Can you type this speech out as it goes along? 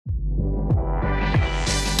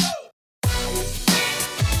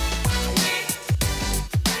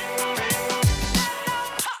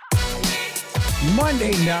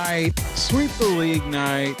Monday night, sweep the league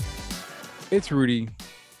night. It's Rudy.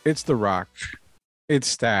 It's The Rock.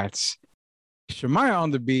 It's Stats. Shemaiah on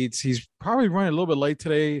the beats. He's probably running a little bit late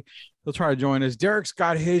today. He'll try to join us. Derek's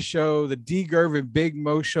got his show, the D Gervin Big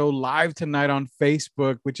Mo Show, live tonight on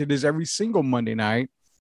Facebook, which it is every single Monday night.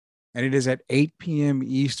 And it is at 8 p.m.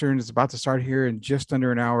 Eastern. It's about to start here in just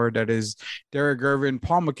under an hour. That is Derek Gervin,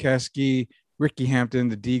 Paul McKeskey, Ricky Hampton,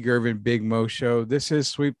 the D Gervin Big Mo Show. This is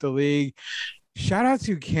Sweep the League. Shout out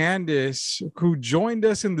to Candace, who joined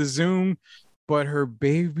us in the Zoom, but her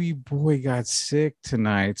baby boy got sick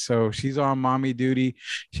tonight. So she's on mommy duty.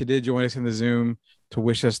 She did join us in the Zoom to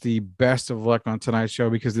wish us the best of luck on tonight's show,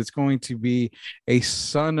 because it's going to be a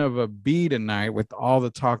son of a bee tonight with all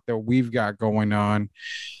the talk that we've got going on.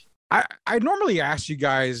 I normally ask you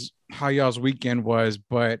guys how y'all's weekend was,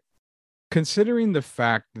 but considering the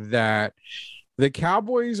fact that the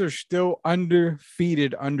Cowboys are still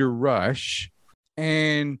undefeated under Rush,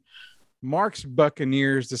 and Mark's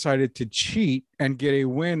Buccaneers decided to cheat and get a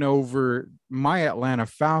win over my Atlanta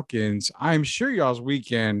Falcons, I'm sure y'all's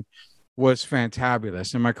weekend was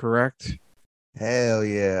fantabulous. Am I correct? Hell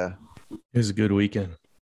yeah. It was a good weekend.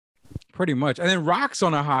 Pretty much. And then Rock's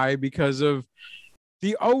on a high because of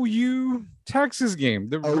the OU Texas game,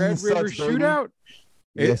 the Red River shootout.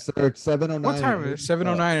 Yes, sir. It's 7:09. What time is it?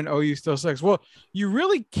 7:09 and OU still sucks. Well, you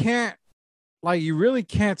really can't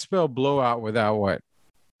spell blowout without what?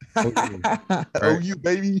 OU,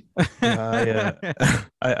 baby.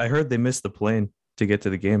 I heard they missed the plane to get to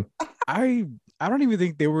the game. I don't even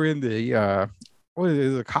think they were in the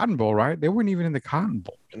the Cotton Bowl, right? They weren't even in the Cotton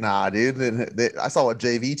Bowl. Nah, dude. I saw a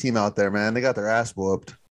JV team out there, man. They got their ass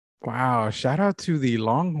whooped. Wow. Shout out to the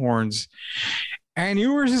Longhorns. And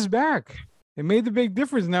Ewers is back. It made the big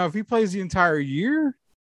difference. Now, if he plays the entire year,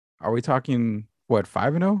 are we talking,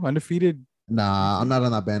 5-0, undefeated? Nah, I'm not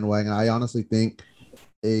on that bandwagon. I honestly think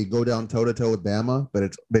they go down toe-to-toe with Bama, but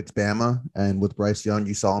it's Bama. And with Bryce Young,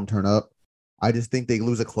 you saw him turn up. I just think they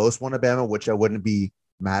lose a close one to Bama, which I wouldn't be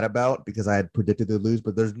mad about because I had predicted to lose,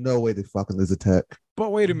 but there's no way they fucking lose a Tech.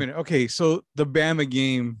 But wait a minute. Okay, so the Bama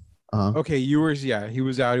game, okay, Ewers, yeah, he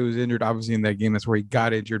was out. He was injured, obviously, in that game. That's where he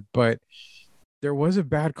got injured. But there was a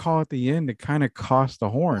bad call at the end that kind of cost the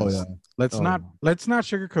Horns. Oh, yeah. Let's not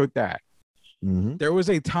sugarcoat that. Mm-hmm. There was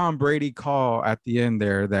a Tom Brady call at the end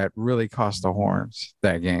there that really cost the Horns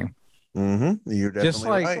that game. Mm-hmm. You're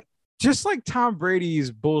definitely right. Just like Tom Brady's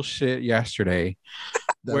bullshit yesterday,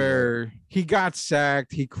 where he got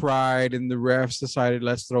sacked, he cried, and the refs decided,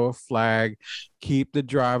 let's throw a flag, keep the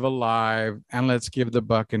drive alive, and let's give the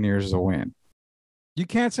Buccaneers a win. You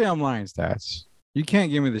can't say I'm lying, Stats. You can't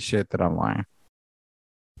give me the shit that I'm lying.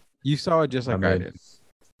 You saw it just like I did.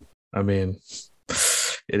 I mean,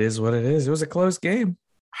 it is what it is. It was a close game.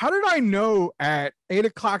 How did I know at 8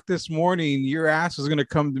 o'clock this morning your ass was going to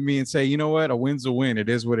come to me and say, you know what? A win's a win. It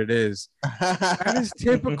is what it is. That is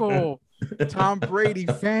typical Tom Brady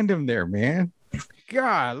fandom there, man.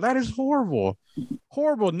 God, that is horrible.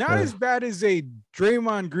 Horrible. Not as bad as a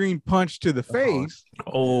Draymond Green punch to the face.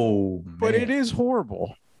 Oh, man. But it is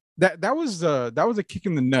horrible. That was a kick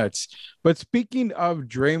in the nuts. But speaking of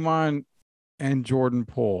Draymond and Jordan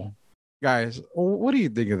Poole, guys, what do you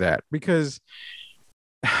think of that? Because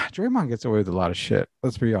Draymond gets away with a lot of shit.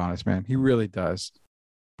 Let's be honest, man. He really does.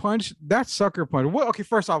 Punch, that sucker punch. Well, okay,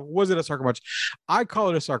 first off, was it a sucker punch? I call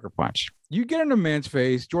it a sucker punch. You get in a man's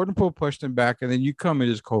face, Jordan Poole pushed him back, and then you come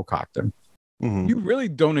and just cold cocked him. Mm-hmm. You really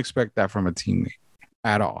don't expect that from a teammate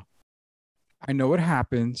at all. I know it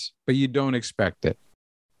happens, but you don't expect it.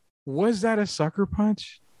 Was that a sucker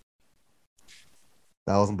punch?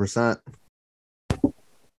 1,000%.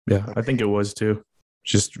 Yeah, I think it was too.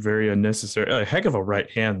 Just very unnecessary. A heck of a right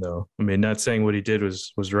hand, though. I mean, not saying what he did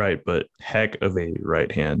was right, but heck of a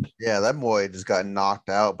right hand. Yeah, that boy just got knocked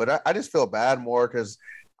out. But I just feel bad more because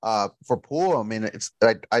for Poole, I mean,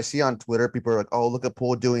 I see on Twitter people are like, oh, look at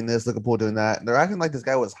Poole doing this, look at Poole doing that. And they're acting like this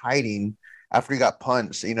guy was hiding after he got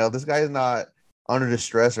punched. You know, this guy is not under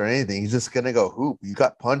distress or anything. He's just gonna go hoop. You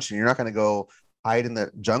got punched, and you're not gonna go hide in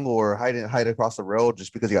the jungle or hide across the road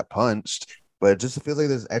just because you got punched. But it just feels like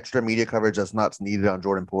there's extra media coverage that's not needed on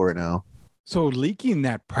Jordan Poole right now. So leaking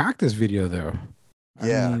that practice video, though.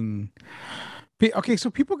 Yeah. I mean, okay,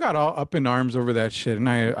 so people got all up in arms over that shit, and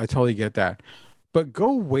I totally get that. But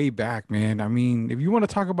go way back, man. I mean, if you want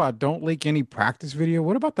to talk about don't leak any practice video,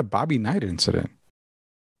 what about the Bobby Knight incident?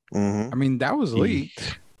 Mm-hmm. I mean, that was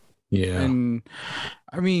leaked. Yeah. And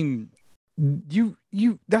I mean, you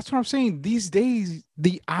that's what I'm saying. These days,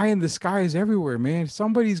 the eye in the sky is everywhere, man.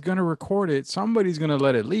 Somebody's gonna record it, somebody's gonna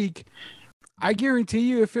let it leak. I guarantee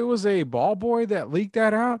you, if it was a ball boy that leaked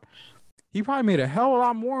that out, he probably made a hell of a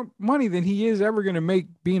lot more money than he is ever going to make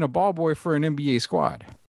being a ball boy for an NBA squad.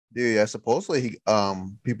 Dude, yeah, supposedly he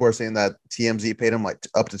people are saying that TMZ paid him like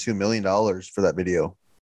up to $2 million for that video.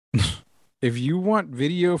 If you want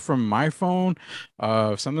video from my phone,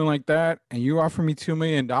 something like that, and you offer me $2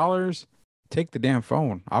 million, take the damn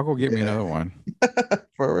phone. I'll go get me another one.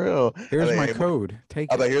 For real. Here's my code.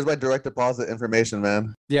 Take it. Here's my direct deposit information,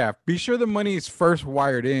 man. Yeah, be sure the money is first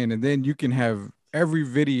wired in, and then you can have every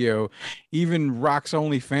video, even Rock's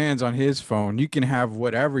OnlyFans on his phone. You can have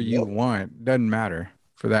whatever you want. Doesn't matter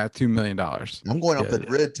for that $2 million. I'm going off the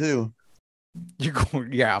grid too. You're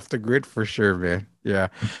going, off the grid for sure, man. Yeah.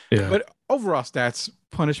 But overall stats,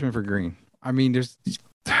 punishment for Green. I mean,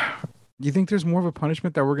 you think there's more of a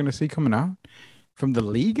punishment that we're going to see coming out from the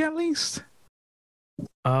league at least?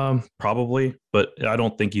 Probably, but I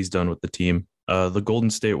don't think he's done with the team. The Golden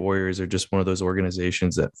State Warriors are just one of those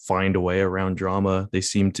organizations that find a way around drama. They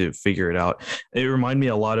seem to figure it out. It reminded me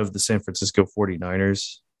a lot of the San Francisco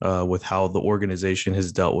 49ers. With how the organization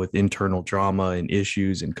has dealt with internal drama and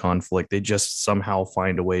issues and conflict. They just somehow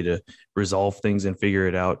find a way to resolve things and figure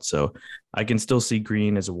it out. So I can still see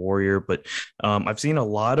Green as a Warrior, but I've seen a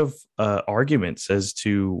lot of arguments as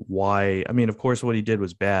to why. I mean, of course, what he did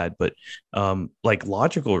was bad, but like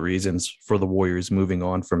logical reasons for the Warriors moving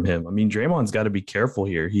on from him. I mean, Draymond's got to be careful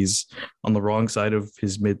here. He's on the wrong side of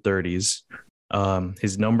his mid-30s.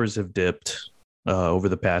 His numbers have dipped over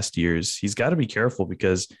the past years. He's got to be careful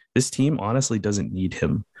because this team honestly doesn't need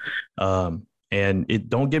him. And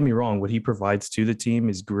don't get me wrong, what he provides to the team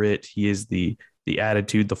is grit. He is the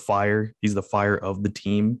attitude, the fire. He's the fire of the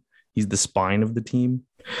team. He's the spine of the team.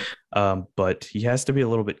 But he has to be a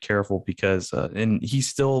little bit careful because, and he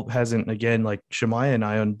still hasn't, again, like Shemaya and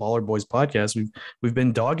I on Baller Boys podcast, we've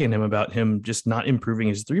been dogging him about him just not improving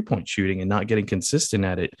his 3-point shooting and not getting consistent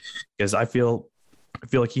at it, because I feel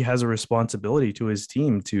like he has a responsibility to his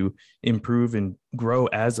team to improve and grow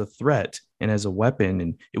as a threat and as a weapon.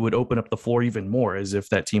 And it would open up the floor even more, as if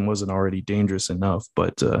that team wasn't already dangerous enough.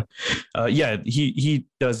 But he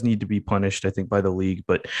does need to be punished, I think, by the league.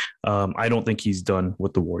 But I don't think he's done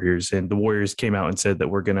with the Warriors. And the Warriors came out and said that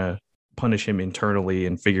we're going to punish him internally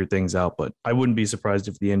and figure things out. But I wouldn't be surprised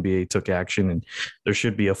if the NBA took action, and there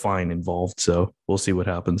should be a fine involved. So we'll see what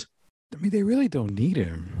happens. I mean, they really don't need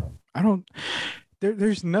him.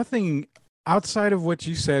 There's nothing outside of what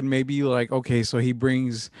you said. Maybe like, okay, so he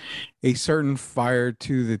brings a certain fire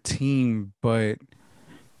to the team, but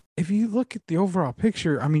if you look at the overall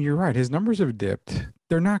picture, I mean, you're right. His numbers have dipped.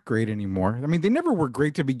 They're not great anymore. I mean, they never were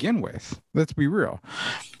great to begin with. Let's be real.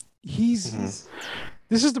 This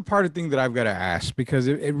is the part of thing that I've got to ask, because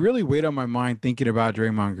it really weighed on my mind thinking about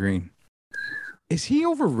Draymond Green. Is he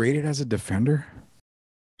overrated as a defender?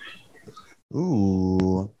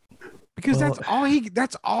 Ooh. Because that's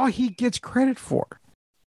all he gets credit for,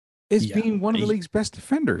 is being one of the league's best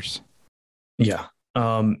defenders. Yeah.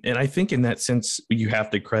 And I think in that sense, you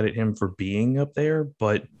have to credit him for being up there.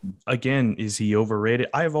 But again, is he overrated?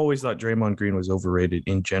 I've always thought Draymond Green was overrated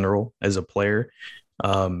in general as a player.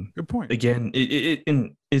 Good point. Again,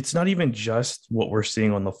 it's not even just what we're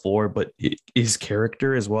seeing on the floor, but his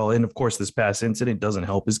character as well. And of course, this past incident doesn't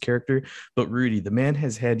help his character. But Rudy, the man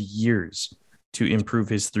has had years to improve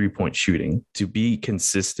his 3-point shooting, to be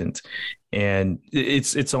consistent. And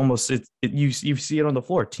it's almost you see it on the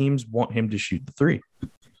floor. Teams want him to shoot the three.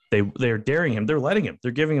 They're daring him. They're letting him.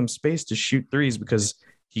 They're giving him space to shoot threes because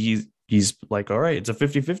he's like, all right, it's a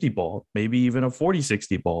 50-50 ball, maybe even a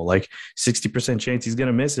 40-60 ball, like 60% chance he's going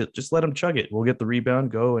to miss it. Just let him chug it. We'll get the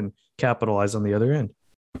rebound, go and capitalize on the other end.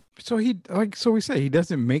 So we say he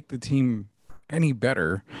doesn't make the team any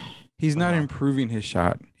better. He's not improving his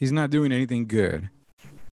shot. He's not doing anything good,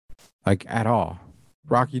 like, at all.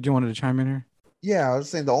 Rocky, do you wanted to chime in here? Yeah, I was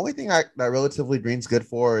saying the only thing that relatively Green's good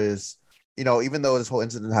for is, even though this whole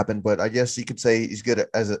incident happened, but I guess you could say he's good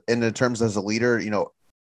in terms as a leader.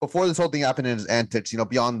 Before this whole thing happened in his antics,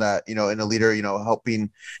 beyond that, in a leader, helping,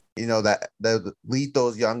 that lead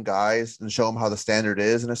those young guys and show them how the standard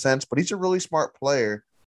is in a sense. But he's a really smart player.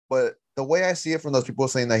 But the way I see it from those people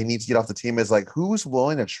saying that he needs to get off the team is like, who's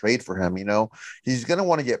willing to trade for him? He's going to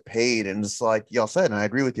want to get paid. And it's like y'all said, and I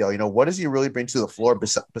agree with y'all, what does he really bring to the floor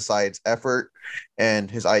besides effort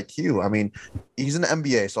and his IQ? I mean, he's in the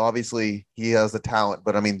NBA, so obviously he has the talent.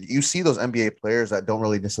 But I mean, you see those NBA players that don't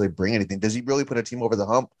really necessarily bring anything. Does he really put a team over the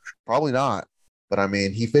hump? Probably not. But I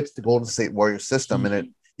mean, he fits the Golden State Warriors system. And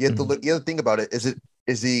you have to think about it.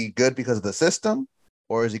 Is he good because of the system,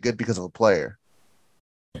 or is he good because of a player?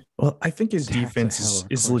 Well, I think his defense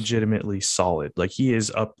is legitimately solid. Like, he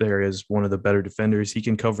is up there as one of the better defenders. He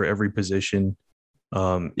can cover every position.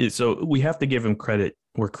 So we have to give him credit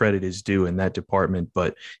where credit is due in that department,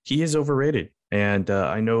 but he is overrated. And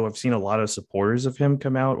I know I've seen a lot of supporters of him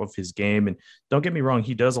come out of his game. And don't get me wrong,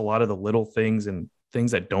 he does a lot of the little things and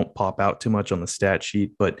things that don't pop out too much on the stat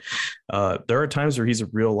sheet. But there are times where he's a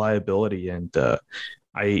real liability. And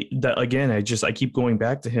I keep going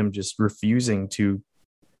back to him just refusing to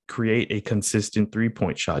create a consistent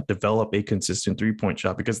 3-point shot, develop a consistent 3-point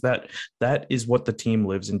shot, because that is what the team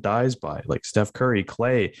lives and dies by. Like Steph Curry,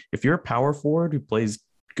 Clay, if you're a power forward who plays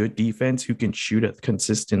good defense, who can shoot a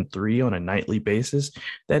consistent 3 on a nightly basis,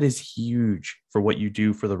 that is huge for what you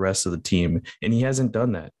do for the rest of the team. And he hasn't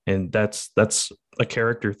done that. And that's a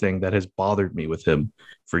character thing that has bothered me with him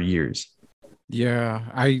for years.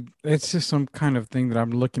 Yeah, it's just some kind of thing that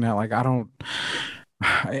I'm looking at. Like,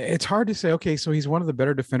 it's hard to say, okay, so he's one of the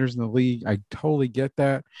better defenders in the league. I totally get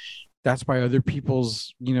that. That's by other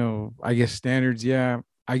people's, I guess standards. Yeah.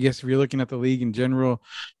 I guess if you're looking at the league in general,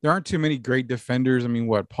 there aren't too many great defenders. I mean,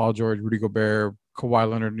 Paul George, Rudy Gobert, Kawhi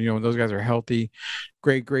Leonard, those guys are healthy,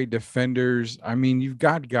 great defenders. I mean, you've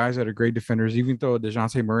got guys that are great defenders. Even though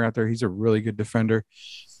DeJounte Murray out there, he's a really good defender.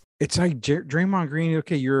 It's like Draymond Green,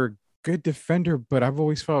 okay, you're a good defender, but I've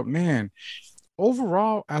always felt, man,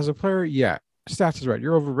 overall as a player, yeah, stats is right,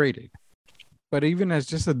 you're overrated. But even as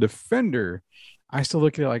just a defender, I still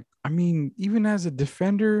look at it like, I mean, even as a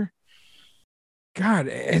defender, God,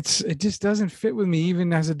 it just doesn't fit with me,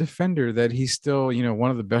 even as a defender, that he's still,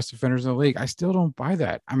 one of the best defenders in the league. I still don't buy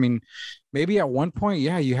that. I mean, maybe at one point,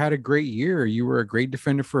 yeah, you had a great year. You were a great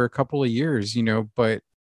defender for a couple of years, but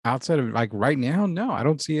outside of like right now, no, I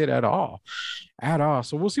don't see it at all.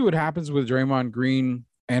 So we'll see what happens with Draymond Green.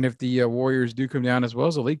 And if the Warriors do come down, as well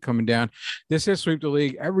as the league coming down, this is Sweep the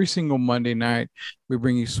League. Every single Monday night, we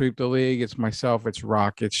bring you Sweep the League. It's myself, it's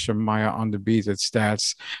Rock, it's Shemaya on the beats, it's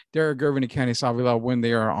Stats, Derek Gervin and Kenny Savila when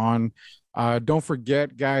they are on. Don't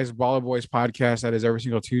forget, guys, Baller Boys podcast. That is every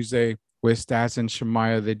single Tuesday with Stats and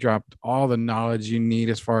Shemaya. They dropped all the knowledge you need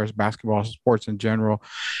as far as basketball, sports in general.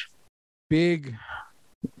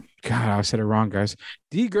 God, I said it wrong, guys.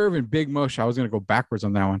 D. Gervin, Big Moshe. I was going to go backwards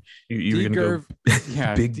on that one. You were going to go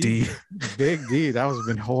yeah, Big D. Big D. That was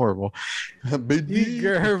been horrible. Big D.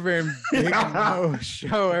 Gervin, Big Moshe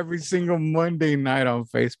show every single Monday night on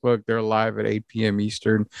Facebook. They're live at 8 p.m.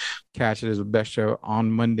 Eastern. Catch it as the best show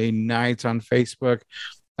on Monday nights on Facebook.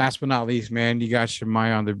 Last but not least, man, you got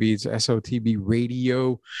Shemaya on the beats, SOTB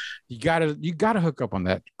Radio. You gotta hook up on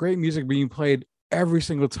that. Great music being played every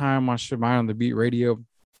single time on Shemaya on the Beat Radio.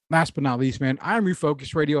 Last but not least, man, I'm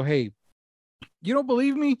Refocus Radio. Hey, you don't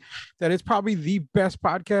believe me that it's probably the best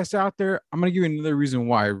podcast out there? I'm going to give you another reason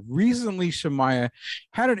why. Recently, Shemaya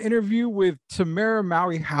had an interview with Tamara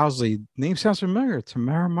Maui Housley. Name sounds familiar.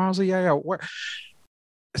 Tamara Mousley. Yeah. What?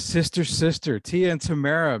 Sister, Tia and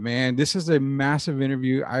Tamara, man. This is a massive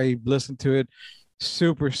interview. I listened to it.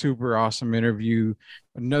 Super, super awesome interview.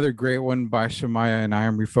 Another great one by Shemaya and I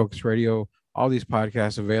Am Refocus Radio. All these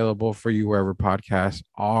podcasts available for you wherever podcasts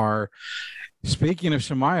are. Speaking of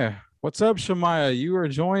Shemaya, what's up, Shemaya? You are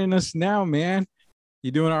joining us now, man.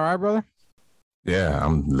 You doing all right, brother? Yeah,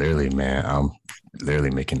 I'm literally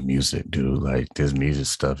making music, dude. Like, this music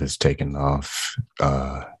stuff is taking off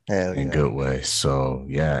in good way. So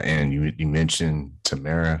yeah, and you mentioned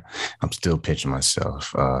Tamara. I'm still pitching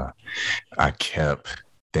myself. I kept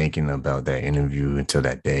thinking about that interview until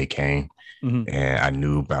that day came. Mm-hmm. And I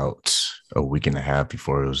knew about a week and a half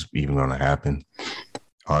before it was even going to happen.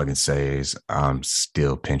 All I can say is I'm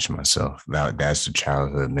still pinching myself. That's the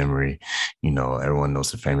childhood memory. Everyone knows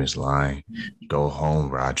the famous line, "Go home,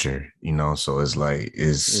 Roger." So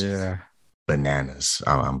it's bananas.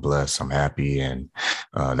 I'm blessed. I'm happy. And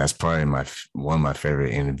that's probably one of my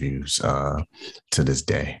favorite interviews to this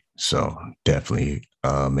day. So definitely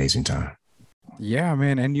amazing time. Yeah,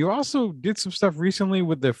 man. And you also did some stuff recently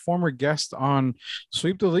with the former guest on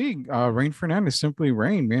Sweep the League, Rain Fernandez, Simply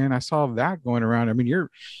Rain, man. I saw that going around. I mean, you're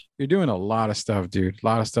doing a lot of stuff, dude. A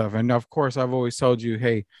lot of stuff. And of course, I've always told you,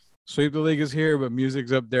 hey, Sweep the League is here, but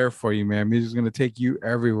music's up there for you, man. Music's going to take you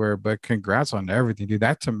everywhere. But congrats on everything, dude.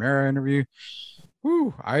 That Tamara interview.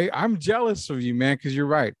 Whew, I'm jealous of you, man, because you're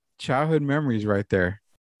right. Childhood memories right there.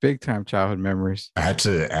 Big time childhood memories. I had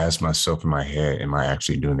to ask myself in my head, am I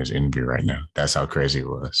actually doing this interview right now? That's how crazy it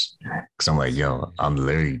was. Because I'm like, yo, I'm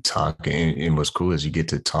literally talking. And what's cool is you get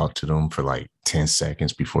to talk to them for like 10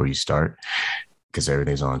 seconds before you start, because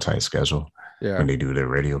everything's on a tight schedule when they do their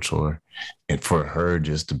radio tour. And for her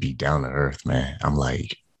just to be down to earth, man, I'm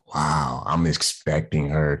like, wow, I'm expecting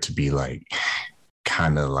her to be like,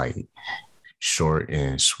 kind of like short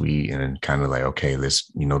and sweet and kind of like, okay,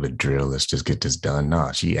 let's, the drill, let's just get this done.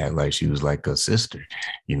 Nah, she act like she was like a sister,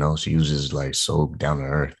 she was just like so down to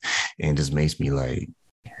earth, and just makes me like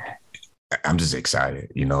I'm just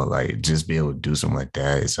excited, like just be able to do something like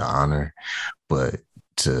that. It's an honor, but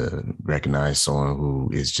to recognize someone who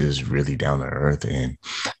is just really down to earth and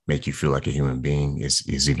make you feel like a human being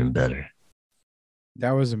is even better.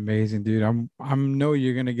 That was amazing, dude. I know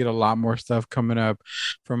you're gonna get a lot more stuff coming up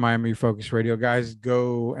from Miami Refocused Radio. Guys,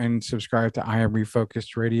 go and subscribe to I Am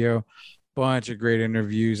Refocused Radio. Bunch of great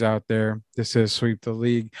interviews out there. This is Sweep the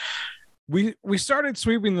League. We started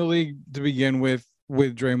sweeping the league to begin with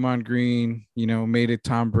Draymond Green, made it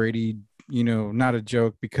Tom Brady, not a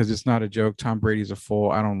joke, because it's not a joke. Tom Brady's a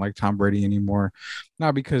fool. I don't like Tom Brady anymore.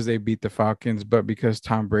 Not because they beat the Falcons, but because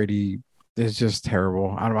Tom Brady is just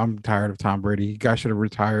terrible. I'm tired of Tom Brady. He guy should have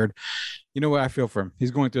retired. You know what? I feel for him. He's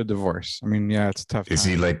going through a divorce. I mean, yeah, it's a tough time. Is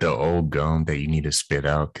he like the old gum that you need to spit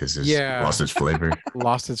out because it's lost its flavor?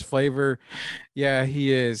 Lost its flavor. Yeah,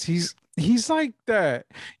 he is. He's like that.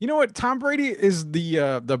 You know what? Tom Brady is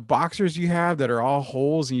the boxers you have that are all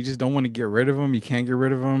holes and you just don't want to get rid of them. You can't get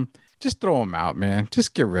rid of them. Just throw them out, man.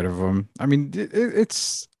 Just get rid of them. I mean,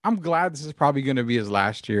 I'm glad this is probably going to be his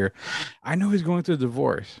last year. I know he's going through a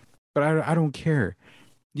divorce, but I don't care.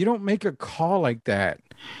 You don't make a call like that,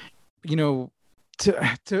 and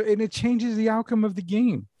it changes the outcome of the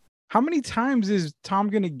game. How many times is Tom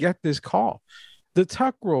going to get this call? The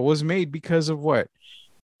tuck rule was made because of what?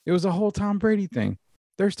 It was a whole Tom Brady thing.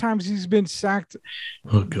 There's times he's been sacked.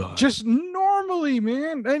 Oh God. Just normally,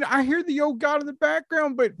 man. And I hear the oh God in the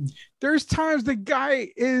background, but there's times the guy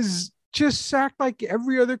is just sacked like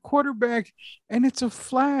every other quarterback, and it's a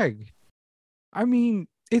flag. I mean,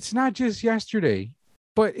 it's not just yesterday,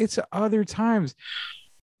 but it's other times.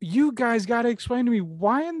 You guys got to explain to me,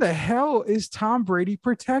 why in the hell is Tom Brady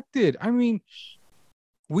protected? I mean,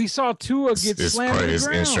 we saw Tua get slammed. It's part of his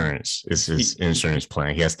insurance. It's his insurance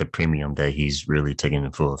plan. He has the premium that he's really taking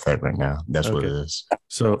in full effect right now. That's what it is.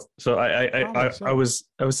 So I was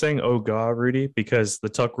saying, oh God, Rudy, because the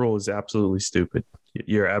tuck rule is absolutely stupid.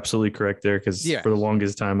 You're absolutely correct there, because for the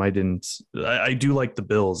longest time I do like the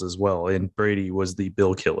Bills as well, and Brady was the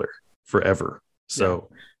Bill killer forever. So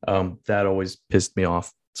that always pissed me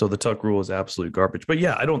off. So the tuck rule is absolute garbage. But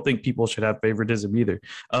yeah, I don't think people should have favoritism either.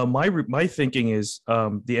 My thinking is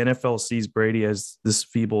the NFL sees Brady as this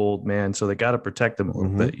feeble old man, so they got to protect him a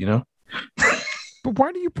little bit, But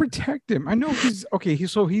why do you protect him? I know he's okay.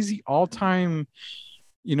 He's the all-time,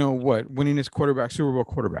 winningest quarterback, Super Bowl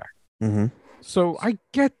quarterback. Mm-hmm. So I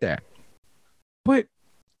get that. But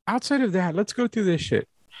outside of that, let's go through this shit.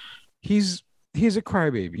 He's a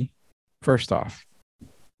crybaby. First off,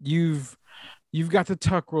 you've got the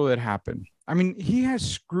tuck rule that happened. I mean, he has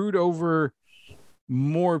screwed over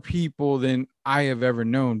more people than I have ever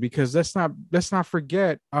known, because let's not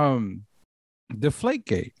forget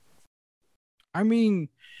Deflategate. I mean,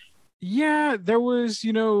 yeah, there was,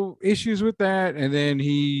 issues with that, and then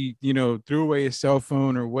he, threw away his cell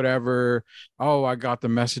phone or whatever. Oh, I got the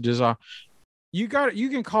messages off. You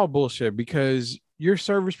can call bullshit, because your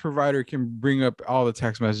service provider can bring up all the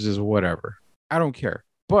text messages or whatever. I don't care.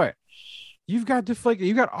 But you've got Deflategate.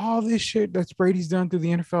 You got all this shit that's Brady's done through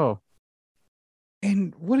the NFL.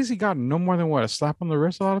 And what has he gotten? No more than what? A slap on the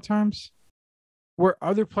wrist a lot of times? Where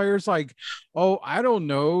other players like, oh, I don't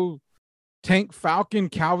know, Tank Falcon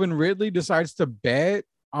Calvin Ridley decides to bet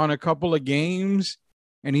on a couple of games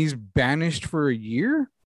and he's banished for a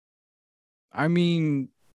year? I mean,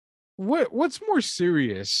 what's more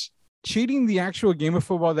serious? Cheating the actual game of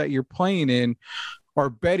football that you're playing in, or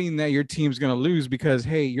betting that your team's going to lose because,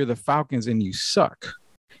 hey, you're the Falcons and you suck.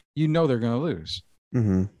 You know they're going to lose.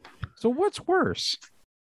 Mm-hmm. So what's worse?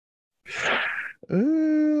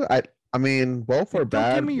 I mean, both are bad.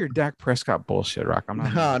 Don't give me your Dak Prescott bullshit, Rock. I'm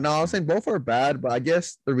not. No, I was saying both are bad, but I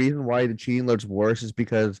guess the reason why the cheating looks worse is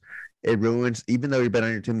because it ruins, even though you bet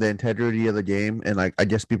on your team, the integrity of the game. And I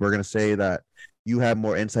guess people are going to say that you have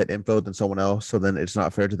more inside info than someone else, so then it's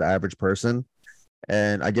not fair to the average person.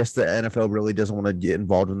 And I guess the NFL really doesn't want to get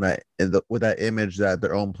involved in that, with that image that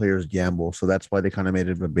their own players gamble. So that's why they kind of made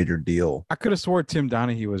it a bigger deal. I could have swore Tim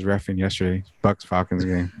Donahue was reffing yesterday, Bucks Falcons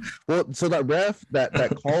game. Well, so that ref that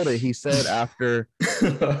called it, he said after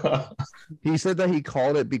he said that he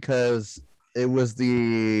called it because it was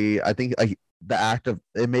the act of,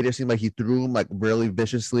 it made it seem like he threw him like really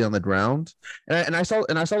viciously on the ground, and I saw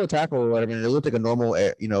the tackle or whatever, and it looked like a normal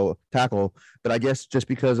tackle, but I guess just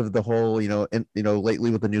because of the whole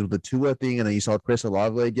lately with the news with the Tua thing, and then you saw Chris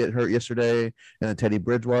Olave get hurt yesterday, and then Teddy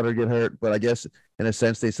Bridgewater get hurt, but I guess in a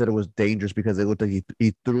sense they said it was dangerous because it looked like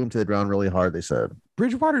he threw him to the ground really hard. They said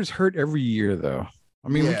Bridgewater's hurt every year though. I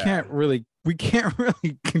mean, we can't really we can't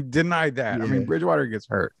really deny that. Yeah. I mean, Bridgewater gets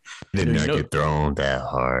hurt. Did not get thrown that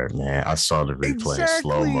hard, man. I saw the replay in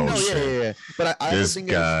slow motion. Yeah. But I this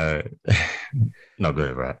guy. No, go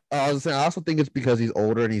ahead, right? I was saying, I also think it's because he's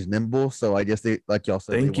older and he's nimble. So I guess they, like y'all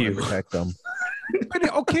said, Thank they want you. to protect him.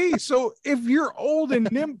 But okay, so if you're old and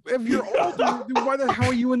if you're older, then why the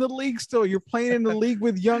hell are you in the league still? You're playing in the league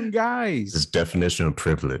with young guys. It's definition of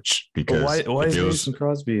privilege. Because why is Mason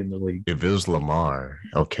Crosby in the league? If it was Lamar,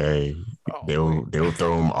 okay, they'll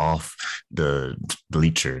throw him off the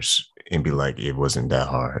bleachers and be like, it wasn't that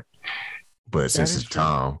hard. But since it's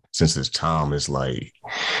Tom, it's like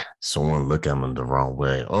someone look at him the wrong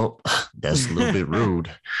way. Oh, that's a little bit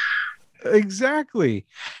rude. Exactly.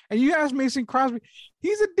 And you ask Mason Crosby,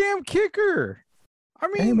 he's a damn kicker. I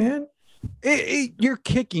mean, hey man, you're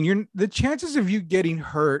kicking. The chances of you getting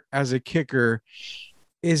hurt as a kicker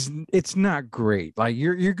it's not great. Like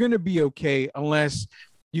you're gonna be okay unless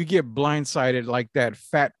you get blindsided like that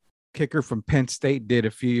fat kicker from Penn State did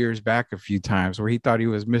a few years back a few times, where he thought he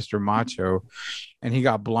was Mr. Macho and he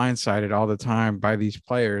got blindsided all the time by these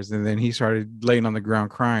players, and then he started laying on the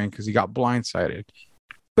ground crying because he got blindsided.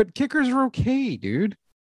 But kickers are okay, dude.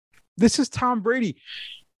 This is Tom Brady.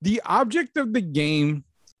 The object of the game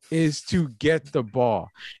is to get the ball.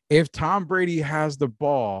 If Tom Brady has the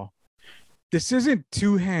ball, this isn't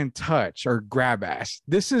two-hand touch or grab ass.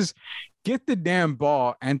 This is get the damn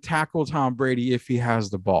ball and tackle Tom Brady if he has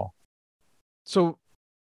the ball. So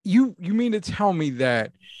you mean to tell me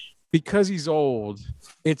that because he's old,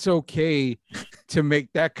 it's okay to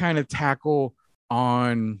make that kind of tackle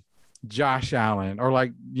on Josh Allen, or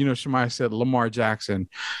like, Shemaiah said, Lamar Jackson,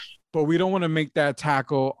 but we don't want to make that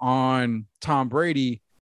tackle on Tom Brady,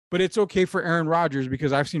 but it's okay for Aaron Rodgers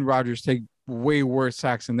because I've seen Rodgers take way worse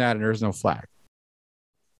sacks than that and there's no flag.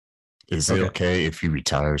 Is it okay if he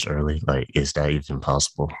retires early? Like, is that even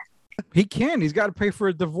possible? He can. He's got to pay for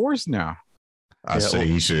a divorce now. I say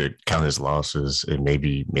he should count his losses and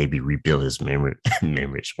maybe rebuild his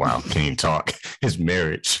marriage. Wow, can't even talk. His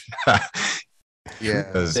marriage. Yeah,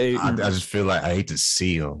 because I just feel like I hate to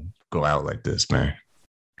see him go out like this, man.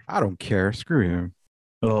 I don't care. Screw him.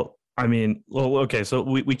 Well, I mean, okay, so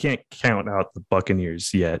we can't count out the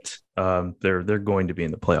Buccaneers yet. They're going to be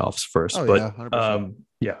in the playoffs first, that's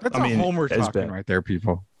a homer talking right there,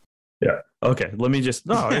 people. Yeah. Okay. Let me just.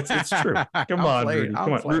 No, it's true. Come on, Rudy.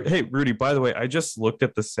 Come on. Hey, Rudy. By the way, I just looked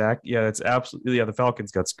at the sack. Yeah, it's absolutely. Yeah, the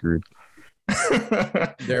Falcons got screwed.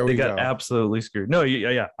 There we go. They got absolutely screwed. No,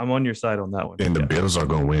 yeah, I'm on your side on that one. And the Bills are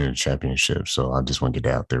going to win the championship, so I just want to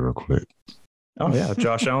get out there real quick. Oh yeah,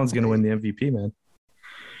 Josh Allen's going to win the MVP, man.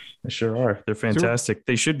 They sure are. They're fantastic.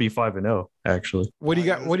 They should be 5-0, actually. What do you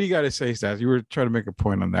got? What do you got to say, Stas? You were trying to make a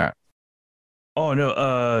point on that. Oh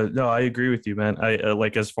no, no, I agree with you, man. I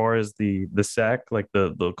like as far as the sack, like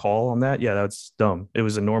the call on that. Yeah, that's dumb. It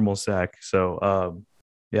was a normal sack. So,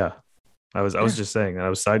 yeah. I was just saying, I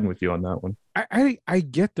was siding with you on that one. I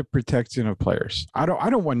get the protection of players. I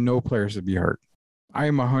don't want no players to be hurt. I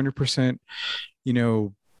am 100%,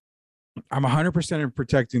 I'm 100% in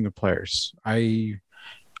protecting the players. I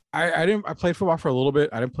played football for a little bit.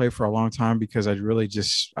 I didn't play for a long time because I really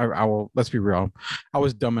just, I will, let's be real. I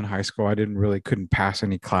was dumb in high school. I couldn't pass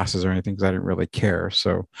any classes or anything because I didn't really care.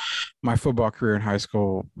 So my football career in high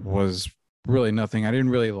school was really nothing. I didn't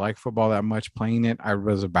really like football that much playing it. I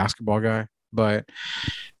was a basketball guy, but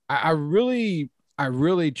I really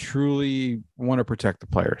truly want to protect the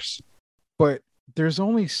players. But there's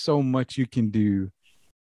only so much you can do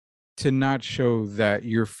to not show that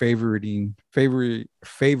you're favoriting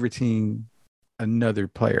another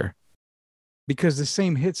player, because the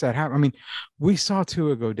same hits that happen. I mean, we saw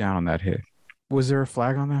Tua go down on that hit. Was there a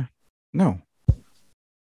flag on that? No,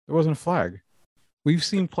 there wasn't a flag. We've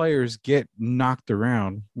seen players get knocked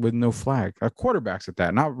around with no flag. Quarterbacks at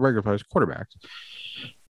that, not regular players, quarterbacks.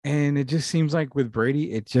 And it just seems like with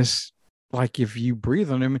Brady, it just like if you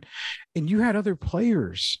breathe on him, and you had other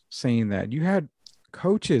players saying that. You had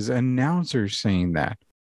coaches, announcers saying that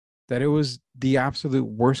it was the absolute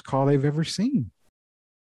worst call they've ever seen.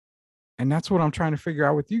 And that's what I'm trying to figure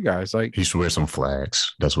out with you guys. Like, he should wear some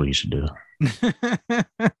flags. That's what he should do.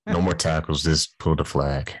 No more tackles. Just pull the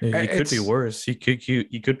flag. Yeah, he could be worse. He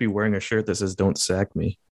could be wearing a shirt that says "Don't sack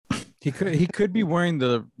me." He could be wearing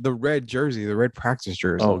the red jersey, the red practice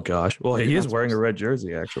jersey. Oh gosh. Well, he is wearing a red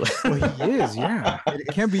jersey actually. Well, he is. Yeah. They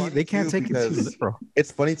can't take it too literal.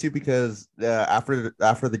 It's funny too because after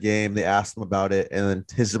the game they asked him about it, and then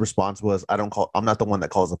his response was, I'm not the one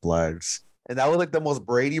that calls the flags." And that was like the most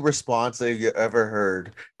Brady response I've ever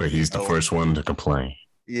heard. But he's the first one to complain.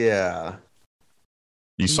 Yeah.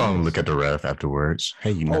 You saw him look at the ref afterwards.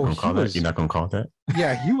 Hey, you're not gonna call that? You're not gonna call that?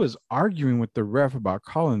 Yeah, he was arguing with the ref about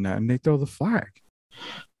calling that, and they throw the flag.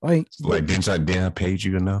 Like didn't I paid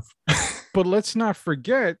you enough? But let's not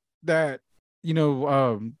forget that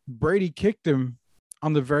Brady kicked him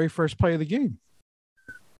on the very first play of the game.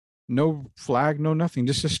 No flag, no nothing,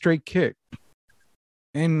 just a straight kick.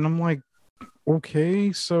 And I'm like,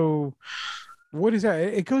 okay, so what is that?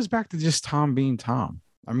 It goes back to just Tom being Tom.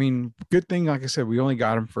 I mean, good thing, like I said, we only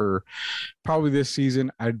got him for probably this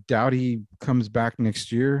season. I doubt he comes back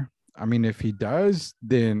next year. I mean, if he does,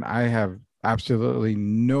 then I have absolutely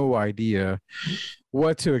no idea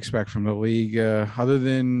what to expect from the league, other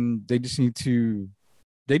than they just need to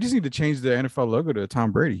change the NFL logo to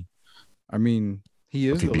Tom Brady. I mean, he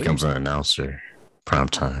is. He becomes an announcer, prime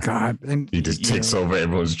time. God, and he just takes over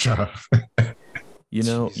everyone's job. You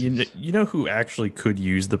know who actually could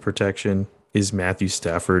use the protection is Matthew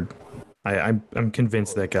Stafford. I'm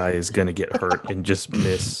convinced that guy is gonna get hurt and just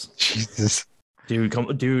miss. Jesus,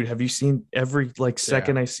 dude, have you seen every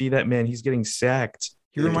second I see that man? He's getting sacked.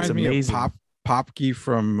 He reminds me of Popke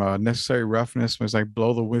from Necessary Roughness. Was like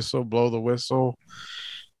blow the whistle.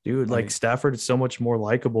 Dude, Stafford is so much more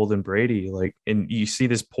likable than Brady. And you see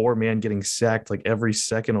this poor man getting sacked every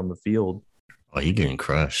second on the field. Oh, he getting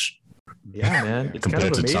crushed. Yeah, man. It's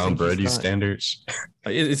compared to Tom Brady's standards.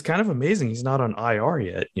 It's kind of amazing he's not on IR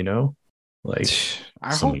yet,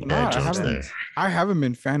 I hope not. I have him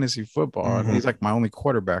in fantasy football. Mm-hmm. He's my only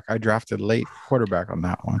quarterback. I drafted late quarterback on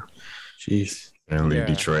that one. Jeez. Apparently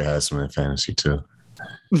Detroit has him in fantasy too.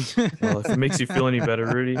 Well, if it makes you feel any better,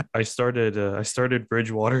 Rudy, I started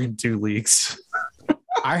Bridgewater in 2 leagues.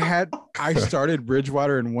 I started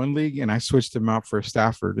Bridgewater in 1 league and I switched him out for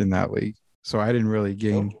Stafford in that league. So I didn't really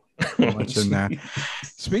gain much in that.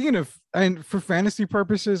 Speaking of, and for fantasy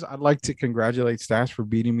purposes, I'd like to congratulate Stats for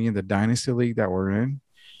beating me in the Dynasty League that we're in.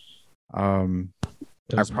 That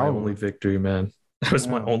was my only victory, man. That was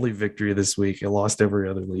my only victory this week. I lost every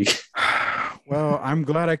other league. Well, I'm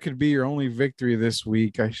glad I could be your only victory this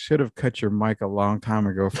week. I should have cut your mic a long time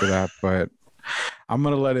ago for that, but I'm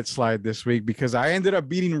going to let it slide this week because I ended up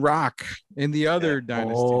beating Rock in the other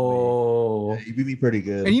Dynasty League. Yeah, you beat me pretty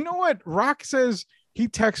good. And you know what? Rock says, he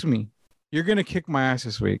texts me, you're going to kick my ass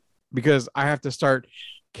this week because I have to start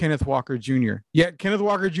Kenneth Walker Jr. Yet Kenneth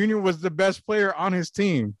Walker Jr. was the best player on his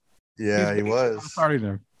team. Yeah, he was. Starting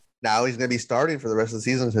him. Now he's going to be starting for the rest of the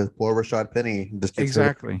season because poor Rashad Penny.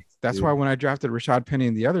 Exactly. That's why when I drafted Rashad Penny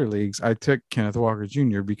in the other leagues, I took Kenneth Walker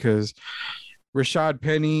Jr. because Rashad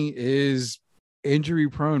Penny is injury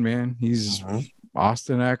prone, man. He's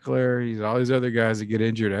Austin Eckler. He's all these other guys that get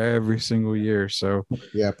injured every single year. So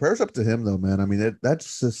yeah, prayers up to him though, man. I mean,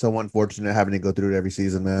 that's just so unfortunate having to go through it every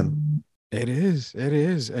season, man. It is.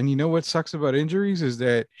 And you know what sucks about injuries is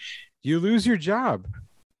that you lose your job.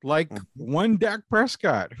 Like one Dak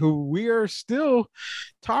Prescott, who we are still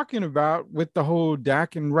talking about with the whole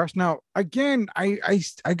Dak and Rush. Now, again, I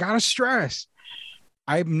gotta stress,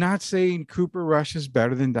 I'm not saying Cooper Rush is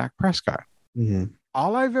better than Dak Prescott. Mm-hmm.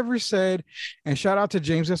 All I've ever said, and shout out to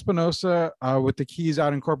James Espinosa with the Keys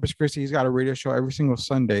out in Corpus Christi. He's got a radio show every single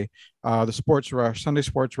Sunday, the Sports Rush, Sunday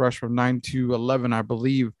Sports Rush from 9 to 11, I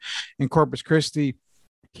believe, in Corpus Christi.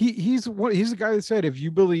 He's the guy that said, if you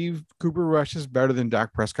believe Cooper Rush is better than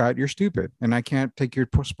Dak Prescott, you're stupid. And I can't take your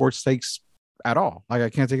sports takes at all. I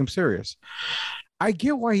can't take him serious. I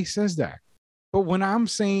get why he says that. But when I'm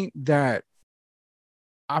saying that,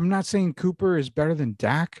 I'm not saying Cooper is better than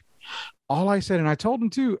Dak. All I said, and I told him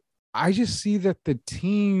too, I just see that the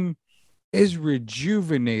team is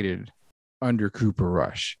rejuvenated under Cooper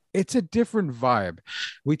Rush. It's a different vibe.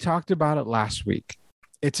 We talked about it last week.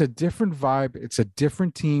 It's a different vibe. It's a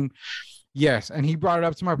different team. Yes, and he brought it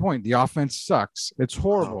up to my point. The offense sucks. It's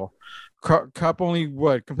horrible. Kupp only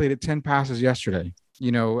completed 10 passes yesterday.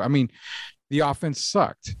 I mean, the offense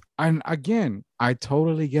sucked. And again, I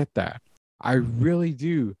totally get that. I really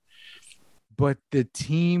do. But the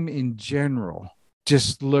team in general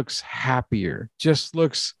just looks happier, just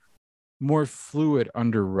looks more fluid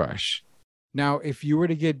under Rush. Now, if you were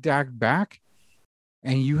to get Dak back,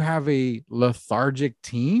 and you have a lethargic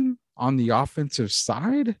team on the offensive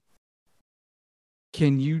side,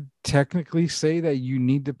 can you technically say that you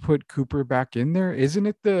need to put Cooper back in there? Isn't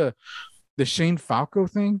it the Shane Falco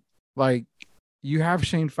thing? You have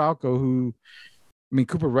Shane Falco who, I mean,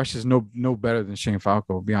 Cooper Rush is no better than Shane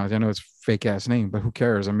Falco, to be honest. I know it's a fake ass name, but who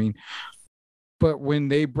cares? I mean, but when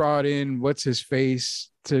they brought in what's his face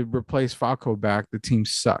to replace Falco back, the team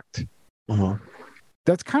sucked.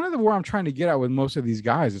 That's kind of where I'm trying to get at with most of these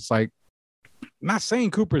guys. It's like, I'm not saying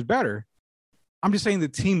Cooper's better. I'm just saying the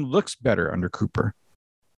team looks better under Cooper.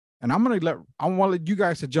 and I want to let you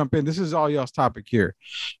guys to jump in. This is all y'all's topic here,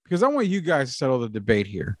 because I want you guys to settle the debate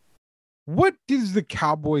here. What does the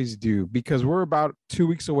Cowboys do? Because we're about 2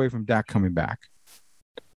 weeks away from Dak coming back.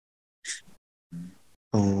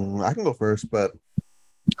 I can go first, but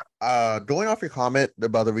going off your comment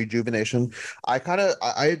about the rejuvenation, I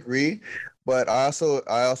agree, but I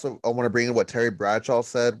also want to bring in what Terry Bradshaw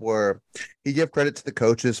said, where he gave credit to the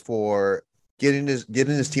coaches for getting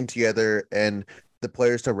his team together and the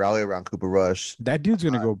players to rally around Cooper Rush. That dude's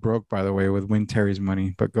gonna go broke, by the way, with Win Terry's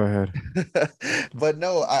money. But go ahead. But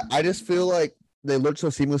no, I just feel like they look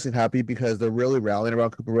so seamless and happy because they're really rallying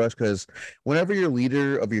around Cooper Rush. Because whenever your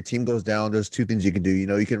leader of your team goes down, there's two things you can do.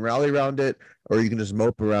 You can rally around it, or you can just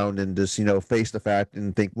mope around and just face the fact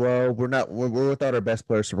and think, well, we're without our best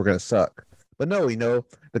players, so we're gonna suck. But no,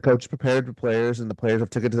 the coach prepared the players, and the players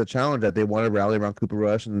have took it to the challenge that they want to rally around Cooper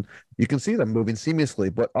Rush, and you can see them moving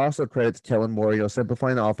seamlessly. But also credit to Kellen Moore,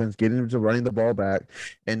 simplifying the offense, getting him to running the ball back,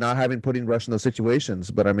 and not putting Rush in those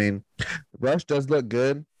situations. But I mean, Rush does look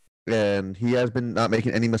good, and he has been not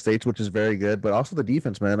making any mistakes, which is very good. But also the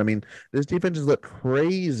defense, man. I mean, this defense has looked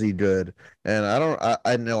crazy good, and I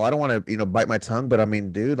know I don't want to bite my tongue, but I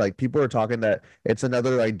mean, dude, like people are talking that it's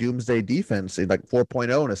another like doomsday defense, like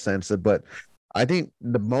 4.0 in a sense, but I think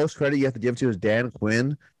the most credit you have to give to is Dan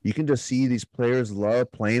Quinn. You can just see these players love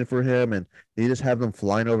playing for him, and they just have them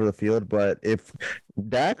flying over the field. But if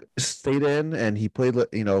Dak stayed in and he played,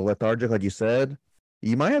 lethargic, like you said,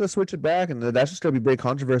 you might have to switch it back, and that's just going to be big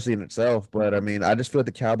controversy in itself. But I mean, I just feel like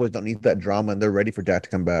the Cowboys don't need that drama, and they're ready for Dak to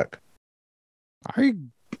come back. I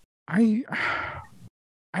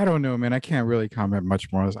don't know, man. I can't really comment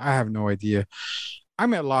much more on this. I have no idea.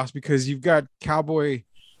 I'm at loss because you've got Cowboy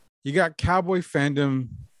fandom,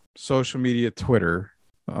 social media, Twitter.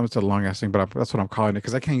 It's a long ass thing, but that's what I'm calling it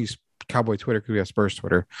because I can't use Cowboy Twitter because we have Spurs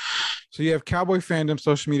Twitter. So you have Cowboy fandom,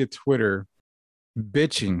 social media, Twitter,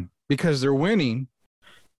 bitching because they're winning,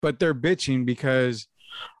 but they're bitching because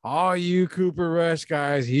all you Cooper Rush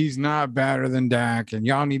guys, he's not better than Dak, and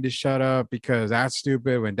y'all need to shut up because that's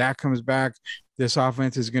stupid. When Dak comes back, this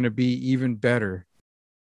offense is going to be even better.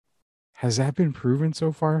 Has that been proven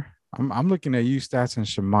so far? I'm looking at stats and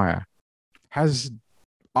Shemaiah. Has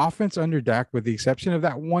offense under Dak, with the exception of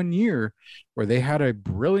that 1 year where they had a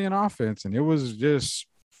brilliant offense, and it was just,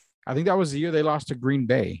 I think that was the year they lost to Green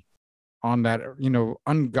Bay on that,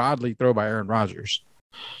 ungodly throw by Aaron Rodgers.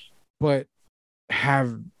 But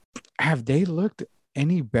have they looked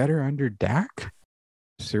any better under Dak?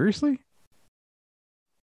 Seriously?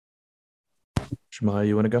 Shemaiah,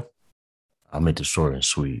 you want to go? I'll make it short and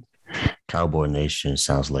sweet. Cowboy Nation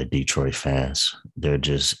sounds like Detroit fans. They're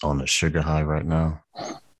just on a sugar high right now,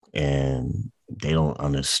 and they don't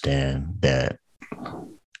understand that.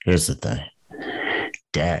 Here's the thing.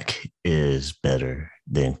 Dak is better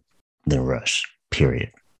than Rush,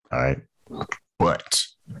 period. All right? But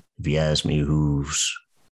if you ask me who's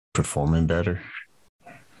performing better,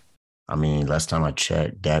 I mean, last time I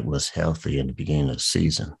checked, Dak was healthy in the beginning of the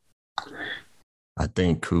season. I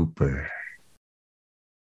think Cooper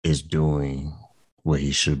is doing what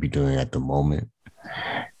he should be doing at the moment.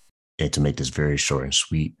 And to make this very short and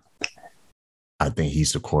sweet, I think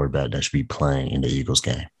he's the quarterback that should be playing in the Eagles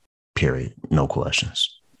game. Period. No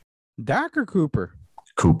questions. Dak or Cooper?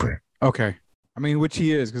 Cooper. Okay. I mean, which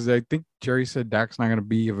he is, because I think Jerry said Dak's not going to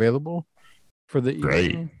be available for the Eagles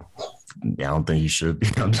game. I don't think he should be.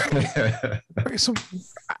 So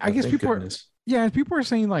I guess people are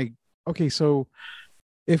saying like, okay, so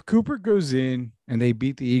if Cooper goes in and they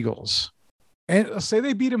beat the Eagles, and say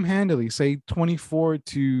they beat him handily, say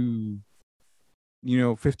 24-15,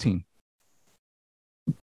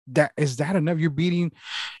 is that enough? You're beating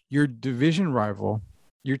your division rival.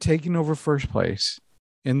 You're taking over first place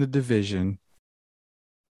in the division.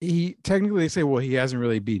 They say, well, he hasn't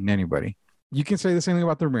really beaten anybody. You can say the same thing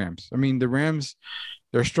about the Rams. I mean, the Rams,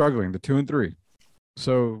 they're struggling. They're 2-3.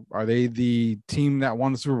 So are they the team that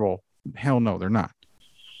won the Super Bowl? Hell no, they're not.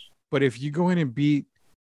 But if you go in and beat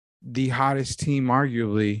the hottest team,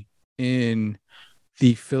 arguably, in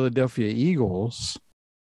the Philadelphia Eagles,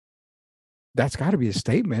 that's got to be a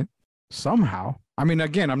statement somehow. I mean,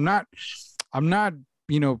 again, I'm not,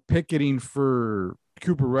 picketing for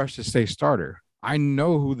Cooper Rush to stay starter. I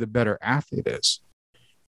know who the better athlete is,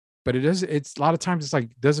 but it's a lot of times it's like,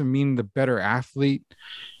 doesn't mean the better athlete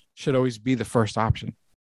should always be the first option.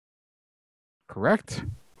 Correct?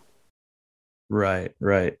 Right.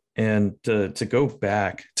 And to go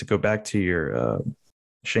back to your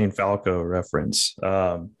Shane Falco reference.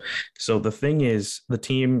 So the thing is, the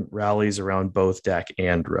team rallies around both Dak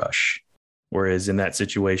and Rush. Whereas in that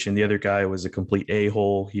situation, the other guy was a complete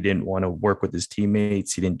a-hole. He didn't want to work with his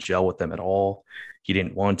teammates. He didn't gel with them at all. He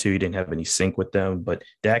didn't want to. He didn't have any sync with them. But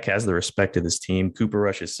Dak has the respect of this team. Cooper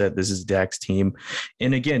Rush has said this is Dak's team.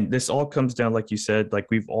 And again, this all comes down, like you said, like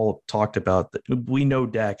we've all talked about, that we know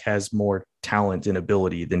Dak has more talent and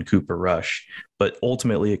ability than Cooper Rush. But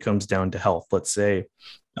ultimately, it comes down to health. Let's say,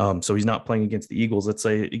 so he's not playing against the Eagles. Let's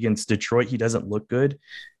say against Detroit, he doesn't look good.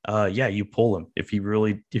 Yeah, you pull him if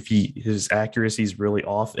his accuracy is really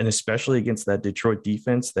off, and especially against that Detroit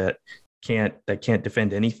defense that can't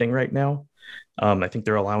defend anything right now. I think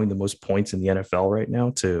they're allowing the most points in the NFL right now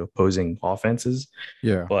to opposing offenses.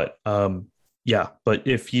 Yeah. But but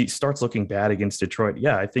if he starts looking bad against Detroit,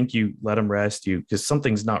 yeah, I think you let him rest because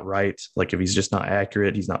something's not right. Like if he's just not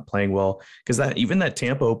accurate, he's not playing well. Because that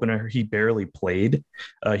Tampa opener, he barely played.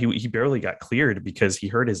 He barely got cleared because he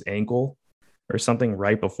hurt his ankle or something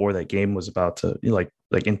right before that game was about to, like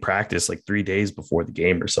in practice, like 3 days before the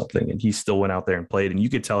game or something. And he still went out there and played. And you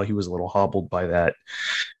could tell he was a little hobbled by that.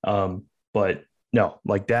 But no,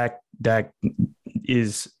 like Dak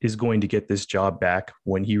is going to get this job back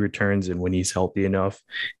when he returns and when he's healthy enough.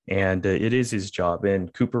 And it is his job.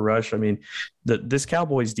 And Cooper Rush, I mean, this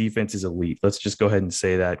Cowboys defense is elite. Let's just go ahead and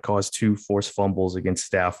say that. Caused 2 forced fumbles against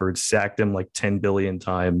Stafford, sacked him like 10 billion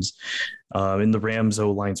times. And the Rams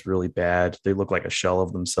O-line's really bad. They look like a shell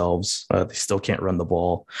of themselves. They still can't run the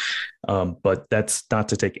ball. But that's not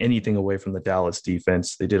to take anything away from the Dallas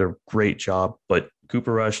defense. They did a great job. But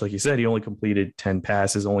Cooper Rush, like you said, he only completed 10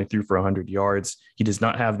 passes, only threw for 100 yards. He does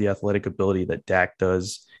not have the athletic ability that Dak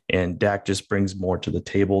does. And Dak just brings more to the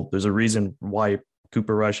table. There's a reason why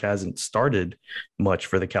Cooper Rush hasn't started much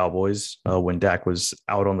for the Cowboys when Dak was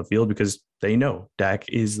out on the field, because they know Dak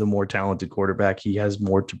is the more talented quarterback. He has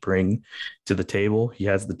more to bring to the table. He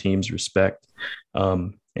has the team's respect.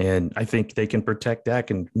 And I think they can protect Dak,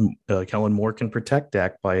 and Kellen Moore can protect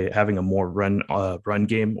Dak by having a more run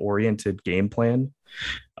game oriented game plan.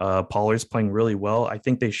 Pollard's playing really well. I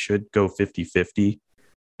think they should go 50-50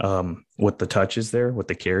 with the touches there, with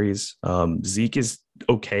the carries. Zeke is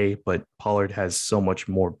okay, but Pollard has so much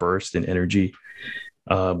more burst and energy.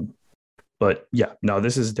 But yeah, no,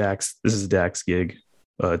 this is Dak's gig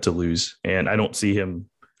to lose. And I don't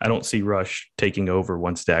see Rush taking over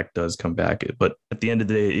once Dak does come back. But at the end of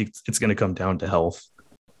the day, it's going to come down to health.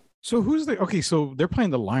 So so they're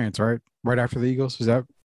playing the Lions, right? Right after the Eagles. Is that correct?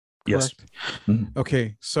 Yes. Mm-hmm.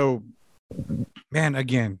 Okay. So, man,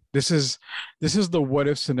 again, this is the what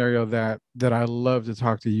if scenario that I love to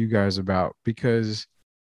talk to you guys about, because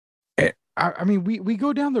I mean, we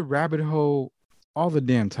go down the rabbit hole all the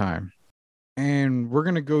damn time, and we're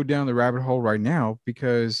going to go down the rabbit hole right now,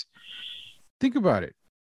 because think about it.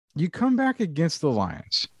 You come back against the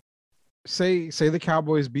Lions, say the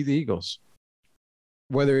Cowboys beat the Eagles,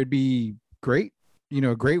 whether it be great,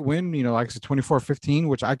 great win, like it's a 24-15,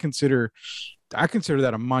 which I consider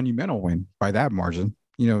that a monumental win by that margin.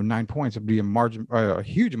 9 points would be a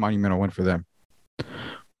huge monumental win for them.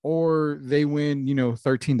 Or they win,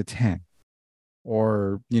 13-10,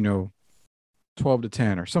 or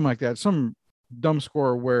 12-10, or something like that. Some dumb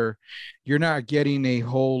score where you're not getting a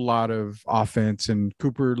whole lot of offense, and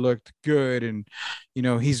Cooper looked good, and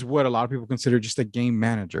he's what a lot of people consider just a game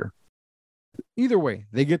manager. Either way,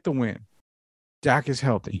 they get the win. Dak is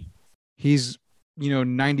healthy. He's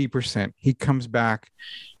 90%. He comes back.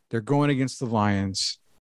 They're going against the Lions.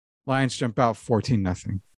 Lions jump out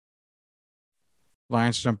 14-0.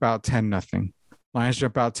 Lions jump out 10-0. Lions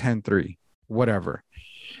jump out 10-3. Whatever.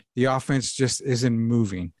 The offense just isn't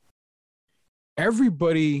moving.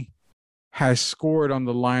 Everybody has scored on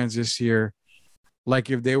the Lions this year like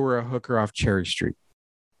if they were a hooker off Cherry Street.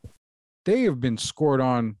 They have been scored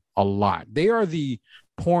on a lot. They are the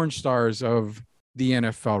porn stars of the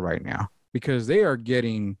NFL right now, because they are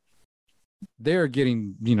getting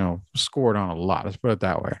scored on a lot. Let's put it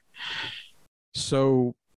that way.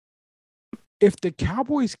 So if the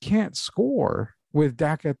Cowboys can't score with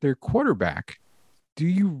Dak at their quarterback, do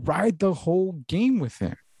you ride the whole game with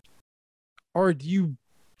him? Or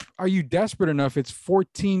are you desperate enough? It's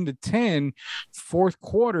 14-10, fourth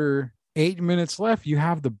quarter, 8 minutes left. You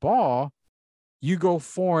have the ball. You go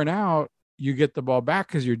 4 and out. You get the ball back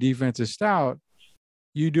because your defense is stout.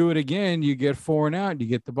 You do it again. You get 4 and out. You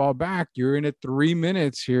get the ball back. You're in at 3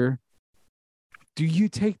 minutes here. Do you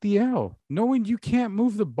take the L, knowing you can't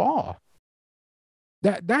move the ball?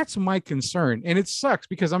 That's my concern. And it sucks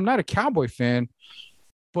because I'm not a Cowboy fan,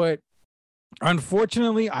 but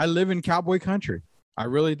unfortunately, I live in Cowboy country. I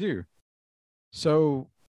really do. So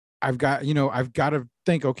I've got to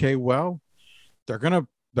think, okay, well, they're gonna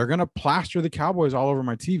plaster the Cowboys all over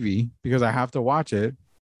my TV because I have to watch it.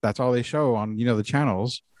 That's all they show on, the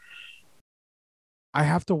channels. I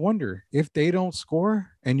have to wonder, if they don't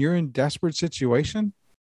score and you're in desperate situation,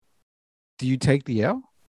 do you take the L?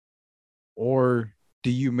 Or do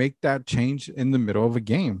you make that change in the middle of a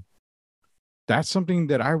game? That's something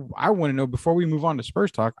that I want to know before we move on to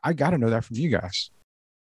Spurs talk. I got to know that from you guys.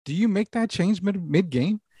 Do you make that change mid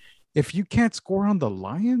game? If you can't score on the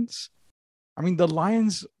Lions, I mean, the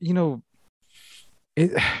Lions, you know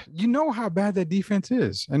how bad that defense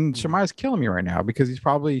is. And Shemaiah's killing me right now because he's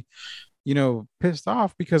probably, pissed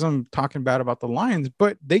off because I'm talking bad about the Lions,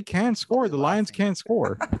 but they can score. The Lions can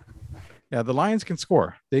score. Yeah, the Lions can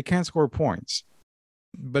score. They can score points,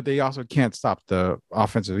 but they also can't stop the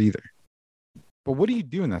offensive either. But what do you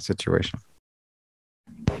do in that situation?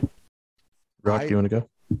 Rock, you want to go?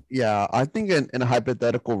 Yeah, I think in a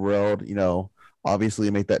hypothetical world,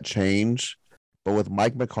 obviously make that change. But with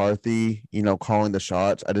Mike McCarthy, calling the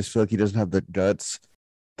shots, I just feel like he doesn't have the guts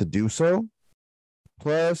to do so.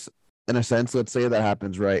 Plus, in a sense, let's say that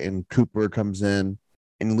happens, right? And Cooper comes in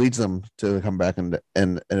and leads them to come back in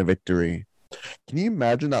a victory. Can you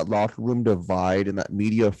imagine that locker room divide and that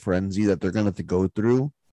media frenzy that they're going to have to go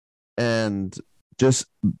through? And just,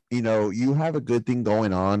 you have a good thing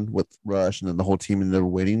going on with Rush and then the whole team and they're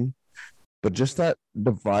winning. But just that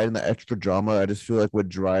divide and the extra drama, I just feel like would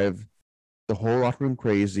drive the whole locker room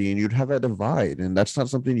crazy, and you'd have that divide, and that's not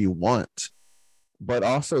something you want. But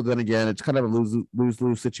also, then again, it's kind of a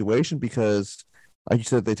lose-lose situation because, like you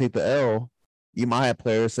said, if they take the L, you might have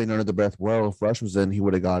players saying under the breath, well, if Rush was in, he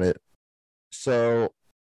would have got it. So,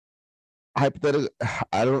 hypothetically,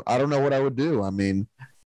 I don't know what I would do. I mean,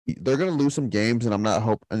 they're going to lose some games, and I'm not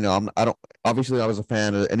hoping. Obviously, I was a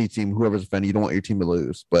fan of any team. Whoever's a fan, you don't want your team to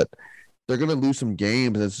lose, but they're going to lose some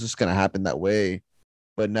games, and it's just going to happen that way.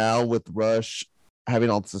 But now with Rush having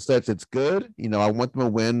all the success, it's good. I want them to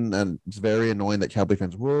win, and it's very annoying that Cowboy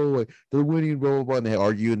fans, they're winning, blah, blah, blah, and they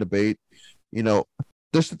argue and debate.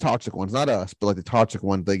 There's the toxic ones, not us, but like the toxic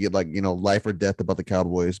ones, they get life or death about the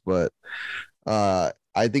Cowboys. But I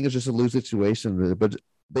think it's just a lose situation. But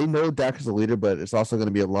they know Dak is a leader, but it's also going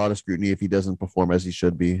to be a lot of scrutiny if he doesn't perform as he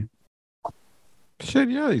should be. Shit,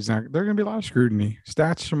 yeah, he's not. There's going to be a lot of scrutiny.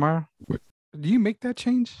 Stats, Shemaiah. Do you make that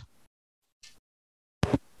change?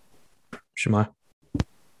 Shemaiah?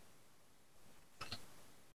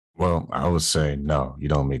 Well, I would say no, you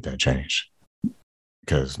don't make that change.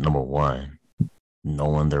 Because number one, no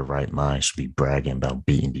one in their right mind should be bragging about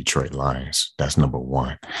beating Detroit Lions. That's number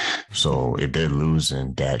one. So if they're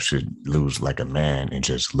losing, Dak should lose like a man and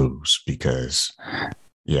just lose because,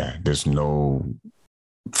 yeah, there's no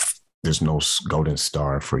golden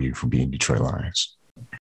star for you for beating Detroit Lions.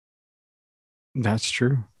 That's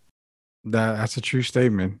true. That's a true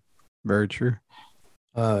statement. Very true.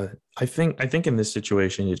 I think in this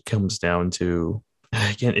situation, it comes down to,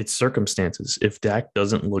 again, it's circumstances. If Dak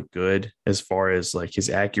doesn't look good as far as like his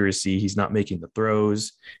accuracy, he's not making the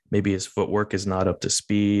throws. Maybe his footwork is not up to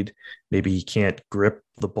speed. Maybe he can't grip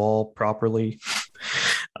the ball properly.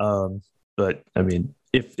 But I mean,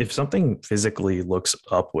 if something physically looks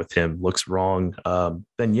up with him, looks wrong,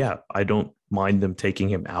 then yeah, I don't mind them taking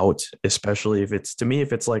him out, especially if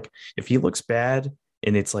it's like, if he looks bad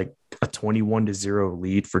and it's like a 21-0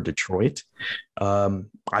 lead for Detroit,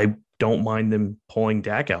 I don't mind them pulling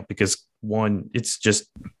Dak out because one, it's just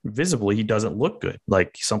visibly he doesn't look good.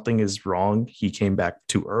 Like something is wrong. He came back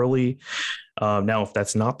too early. Now, if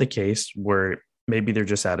that's not the case, where maybe they're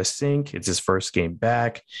just out of sync, it's his first game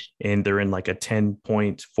back, and they're in like a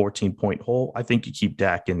 10-point, 14-point hole, I think you keep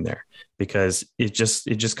Dak in there because it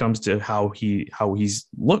just comes to how he's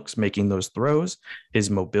looks making those throws, his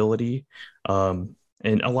mobility.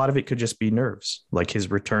 And a lot of it could just be nerves, like his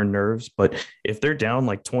return nerves. But if they're down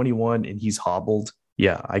like 21 and he's hobbled,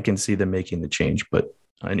 yeah, I can see them making the change. But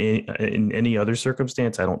in any other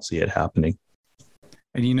circumstance, I don't see it happening.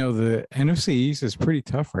 And the NFC East is pretty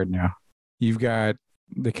tough right now. You've got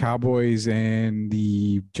the Cowboys and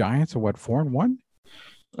the Giants are 4-1?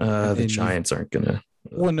 The Giants aren't going to.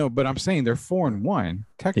 Well, no, but I'm saying they're 4-1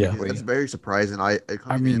 technically. Yeah, that's very surprising. I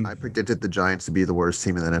predicted the Giants to be the worst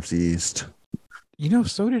team in the NFC East.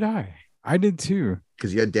 So did I. I did too.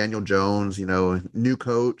 Because you had Daniel Jones, new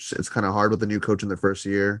coach. It's kind of hard with a new coach in their first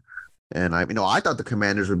year. And I thought the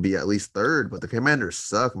Commanders would be at least third, but the Commanders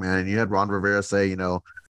suck, man. And you had Ron Rivera say,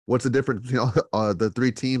 what's the difference between the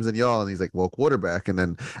three teams and y'all? And he's like, well, quarterback. And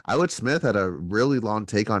then Alex Smith had a really long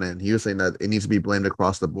take on it. And he was saying that it needs to be blamed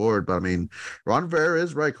across the board. But I mean, Ron Rivera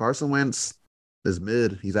is right. Carson Wentz is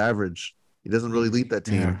mid. He's average. He doesn't really lead that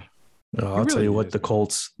team. Yeah. I'll tell you what, the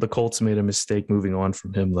Colts made a mistake moving on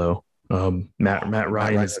from him, though. Matt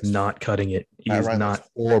Ryan is not cutting it. He's not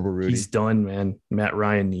horrible, Rudy. He's done, man. Matt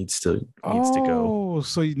Ryan needs to go. Oh,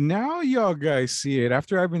 so now y'all guys see it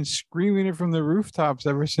after I've been screaming it from the rooftops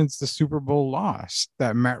ever since the Super Bowl loss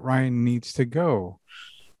that Matt Ryan needs to go.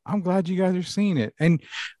 I'm glad you guys are seeing it. And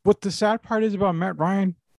what the sad part is about Matt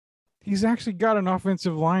Ryan, he's actually got an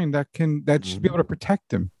offensive line that should be able to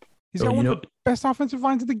protect him. He's got one of the best offensive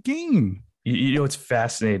lines of the game. You know, it's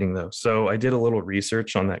fascinating though. So I did a little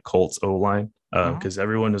research on that Colts O-line because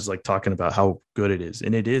everyone is like talking about how good it is,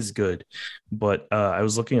 and it is good. But I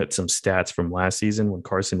was looking at some stats from last season when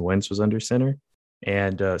Carson Wentz was under center,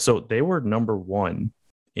 and so they were number 1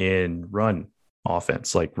 in run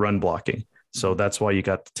offense, like run blocking. So that's why you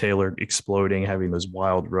got Taylor exploding, having those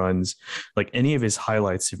wild runs. Like any of his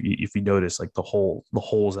highlights, if you notice, like the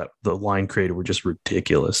holes that the line created were just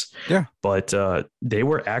ridiculous. Yeah. But they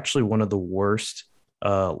were actually one of the worst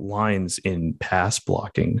lines in pass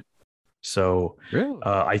blocking. So really?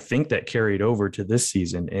 I think that carried over to this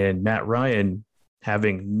season, and Matt Ryan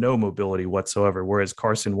having no mobility whatsoever, whereas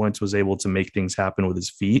Carson Wentz was able to make things happen with his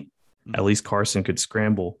feet. At least Carson could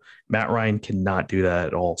scramble. Matt Ryan cannot do that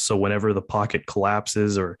at all. So whenever the pocket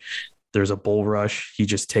collapses or there's a bull rush, he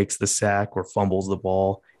just takes the sack or fumbles the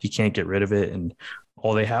ball. He can't get rid of it. And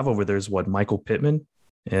all they have over there is Michael Pittman.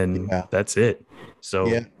 And that's it. So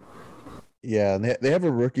yeah. And they have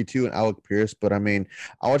a rookie too in Alec Pierce. But I mean,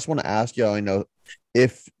 I just want to ask y'all,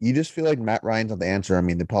 if you just feel like Matt Ryan's not the answer, I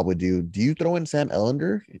mean, they probably do. Do you throw in Sam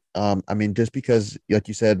Ehlinger? I mean, just because, like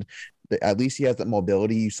you said, at least he has that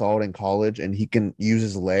mobility. You saw it in college, and he can use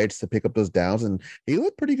his legs to pick up those downs. And he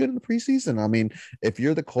looked pretty good in the preseason. I mean, if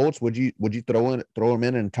you're the Colts, would you throw him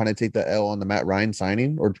in and try to take the L on the Matt Ryan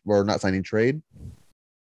signing or not signing trade?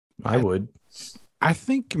 I would. I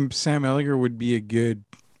think Sam Ehlinger would be a good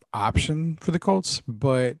option for the Colts,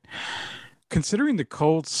 but considering the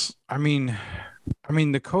Colts, I mean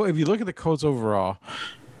the Colts. If you look at the Colts overall,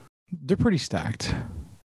 they're pretty stacked,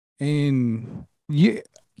 and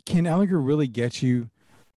can Ehlinger really get you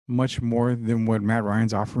much more than what Matt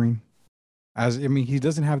Ryan's offering? He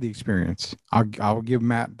doesn't have the experience. I'll give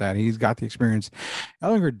Matt that. He's got the experience.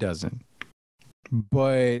 Ehlinger doesn't.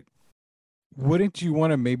 But wouldn't you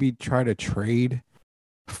want to maybe try to trade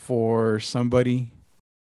for somebody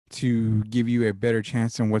to give you a better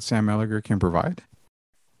chance than what Sam Ehlinger can provide?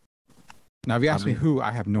 Now, if you ask me who,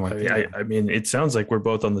 I have no idea. I mean, it sounds like we're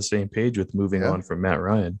both on the same page with moving on from Matt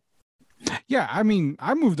Ryan. Yeah, I mean,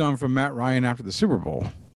 I moved on from Matt Ryan after the Super Bowl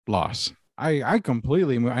loss. I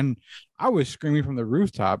completely moved, and I was screaming from the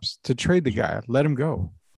rooftops to trade the guy, let him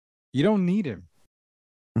go. You don't need him.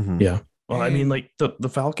 Mm-hmm. Yeah. Well, I mean, like the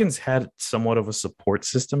Falcons had somewhat of a support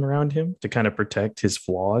system around him to kind of protect his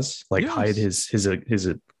flaws, like hide his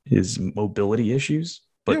mobility issues.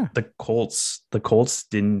 But the Colts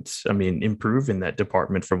didn't, improve in that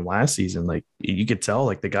department from last season. Like you could tell,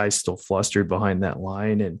 like the guy's still flustered behind that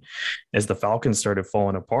line. And as the Falcons started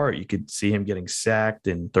falling apart, you could see him getting sacked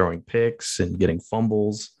and throwing picks and getting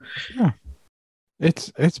fumbles. Yeah,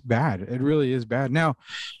 it's bad. It really is bad. Now,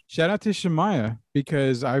 shout out to Shemaiah,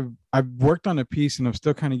 because I've worked on a piece and I'm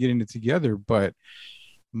still kind of getting it together. But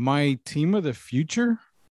my team of the future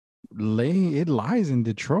lies in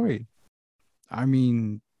Detroit. I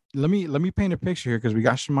mean, let me paint a picture here, because we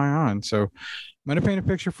got Shemaiah on. So I'm going to paint a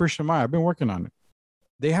picture for Shemaiah. I've been working on it.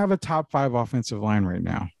 They have a top 5 offensive line right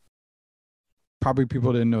now. Probably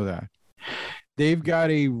people didn't know that. They've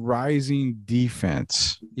got a rising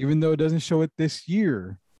defense. Even though it doesn't show it this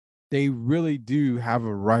year, they really do have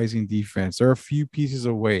a rising defense. They're a few pieces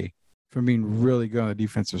away from being really good on the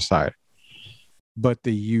defensive side. But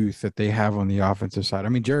the youth that they have on the offensive side, I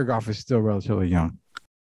mean, Jared Goff is still relatively young.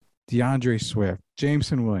 DeAndre Swift,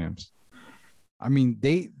 Jameson Williams. I mean,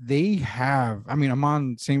 they have,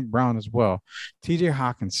 Amon St. Brown as well. TJ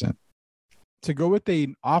Hawkinson. To go with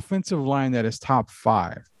an offensive line that is top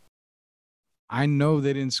 5. I know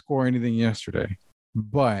they didn't score anything yesterday,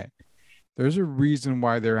 but there's a reason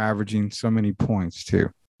why they're averaging so many points too.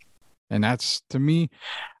 And that's, to me,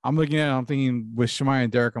 I'm looking at it, I'm thinking with Shemaiah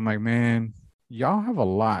and Derek, I'm like, man, y'all have a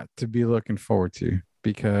lot to be looking forward to,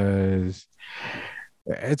 because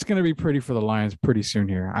it's going to be pretty for the Lions pretty soon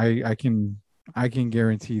here. I can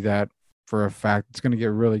guarantee that for a fact. It's going to get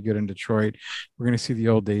really good in Detroit. We're going to see the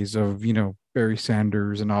old days of, Barry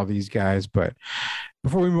Sanders and all these guys. But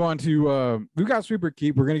before we move on to, we've got Sweeper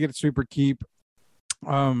Keep. We're going to get a Sweeper Keep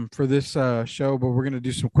for this show, but we're going to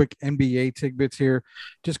do some quick NBA tidbits here.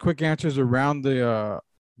 Just quick answers around the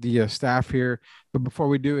the staff here. But before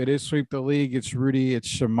we do, it is Sweep the League. It's Rudy. It's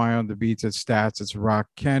Shamai on the beats. It's Stats. It's Rock.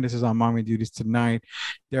 Candace is on mommy duties tonight.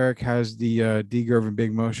 Derek has the D Gerv and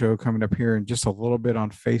Big Mo show coming up here in just a little bit on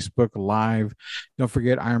Facebook Live. Don't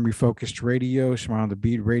forget Iron Refocused Radio, Shamai on the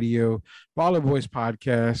Beat Radio, Baller Boys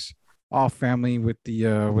Podcast, all family with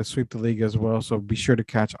the with Sweep the League as well. So be sure to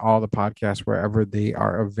catch all the podcasts wherever they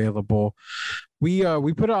are available. We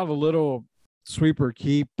put out a little sweep or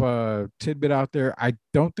keep tidbit out there. I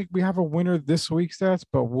don't think we have a winner this week, Stats,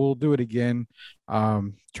 but we'll do it again.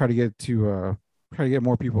 Try to get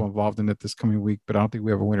more people involved in it this coming week, but I don't think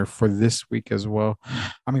we have a winner for this week as well.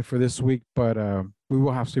 I mean for this week, but we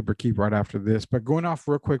will have sweep or keep right after this. But going off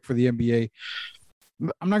real quick for the NBA,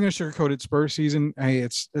 I'm not going to sugarcoat it. Spurs season, hey,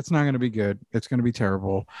 it's not going to be good. It's going to be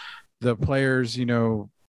terrible. The players,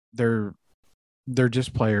 they're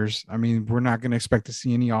just players. I mean, we're not going to expect to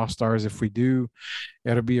see any all-stars. If we do,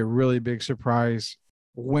 it'll be a really big surprise.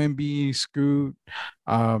 Wemby, Scoot,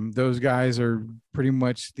 those guys are pretty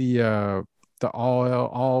much the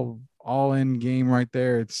all in game right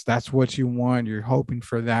there. That's what you want. You're hoping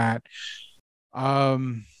for that.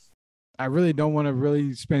 I really don't want to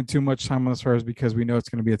really spend too much time on the Spurs because we know it's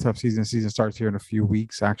going to be a tough season. Season starts here in a few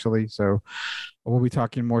weeks, actually. So we'll be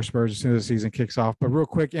talking more Spurs as soon as the season kicks off. But real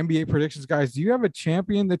quick, NBA predictions, guys. Do you have a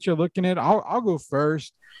champion that you're looking at? I'll go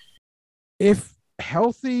first. If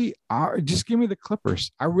healthy, just give me the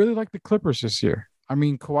Clippers. I really like the Clippers this year. I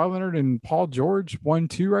mean, Kawhi Leonard and Paul George,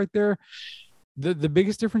 1-2 right there. The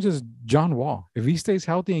biggest difference is John Wall. If he stays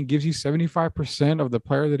healthy and gives you 75% of the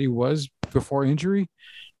player that he was before injury,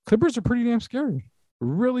 Clippers are pretty damn scary.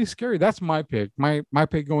 Really scary. That's my pick. My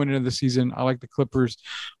pick going into the season. I like the Clippers.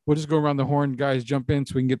 We'll just go around the horn. Guys, jump in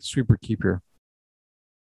so we can get the sweeper keep here.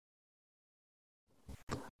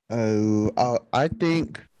 I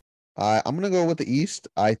think I'm going to go with the East.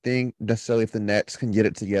 I think necessarily if the Nets can get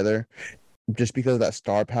it together, just because of that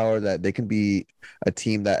star power, that they can be a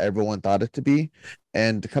team that everyone thought it to be.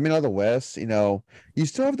 And coming out of the West, you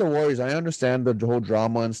still have the Warriors. I understand the whole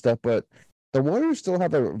drama and stuff, but the Warriors still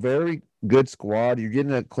have a very good squad. You're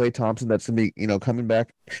getting a Klay Thompson that's going to be, coming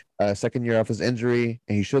back second year off his injury,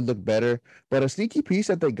 and he should look better. But a sneaky piece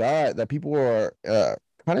that they got that people are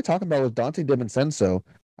kind of talking about was Dante DiVincenzo.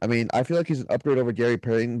 I mean, I feel like he's an upgrade over Gary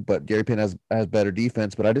Payton, but Gary Payton has better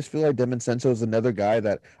defense. But I just feel like DiVincenzo is another guy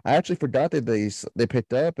that I actually forgot that they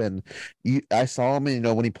picked up. And I saw him,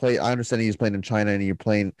 when he played. I understand he was playing in China and he was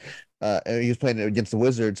playing against the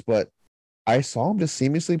Wizards, but I saw him just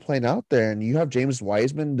seamlessly playing out there, and you have James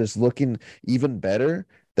Wiseman just looking even better.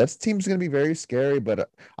 That team's going to be very scary, but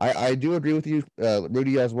I do agree with you,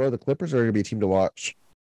 Rudy, as well. The Clippers are going to be a team to watch.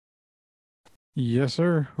 Yes,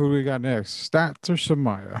 sir. Who do we got next? Stats or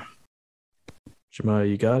Shamaya? Shamaya,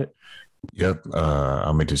 you got it? Yep.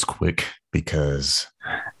 I'm going to just quick because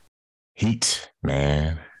Heat,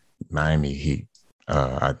 man. Miami Heat.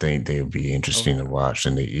 I think they'll be interesting to watch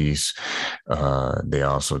in the East. They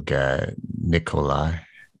also got Nikolai.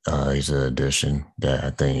 He's an addition that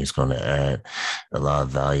I think is going to add a lot of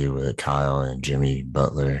value with Kyle and Jimmy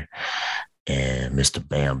Butler and Mr.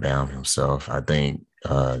 Bam Bam himself. I think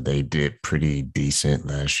they did pretty decent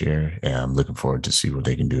last year, and I'm looking forward to see what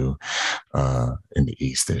they can do in the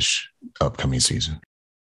East this upcoming season.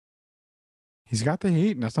 He's got the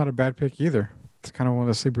heat, and that's not a bad pick either. It's kind of one of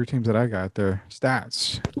the sleeper teams that I got there.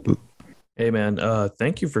 Stats. Hey, man,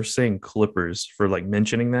 thank you for saying Clippers, for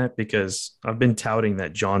mentioning that, because I've been touting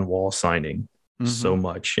that John Wall signing so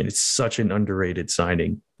much, and it's such an underrated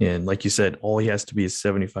signing. And like you said, all he has to be is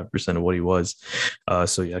 75% of what he was.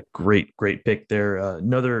 So yeah, great pick there.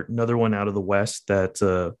 Another one out of the West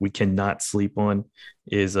that we cannot sleep on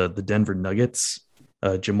is the Denver Nuggets.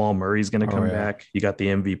 Jamal Murray's going to come back. You got the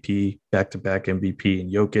MVP, back-to-back MVP,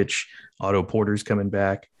 and Jokic. Otto Porter's coming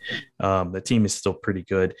back. The team is still pretty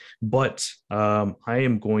good. But I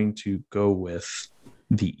am going to go with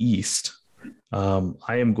the East. I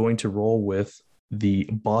am going to roll with the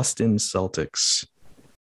Boston Celtics.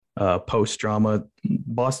 Post-drama,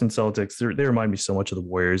 Boston Celtics, they remind me so much of the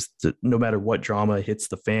Warriors. No matter what drama hits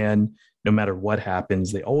the fan, no matter what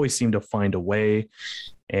happens, they always seem to find a way.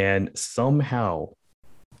 And somehow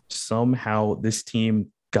this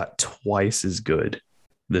team got twice as good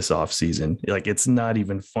this offseason. It's not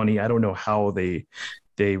even funny. I don't know how they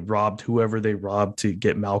robbed whoever they robbed to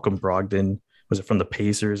get Malcolm Brogdon. Was it from the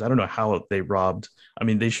Pacers? I don't know how they robbed. I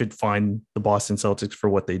mean, they should fine the Boston Celtics for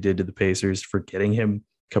what they did to the Pacers for getting him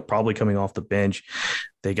probably coming off the bench.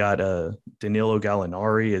 They got Danilo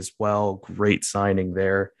Gallinari as well. Great signing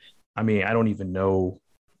there. I mean, I don't even know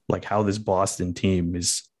like how this Boston team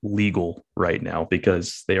is legal right now,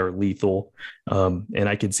 because they are lethal. And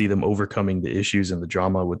I can see them overcoming the issues and the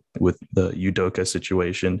drama with the Udoka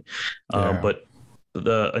situation. But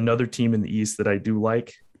another team in the East that I do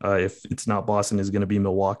like, if it's not Boston, is going to be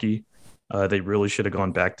Milwaukee. They really should have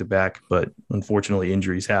gone back to back, but unfortunately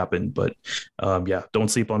injuries happen. But don't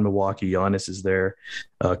sleep on Milwaukee. Giannis is there.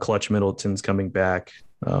 Clutch Middleton's coming back.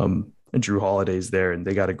 And Drew Holiday's there, and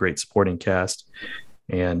they got a great supporting cast.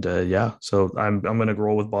 And so I'm going to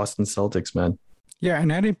roll with Boston Celtics, man. Yeah,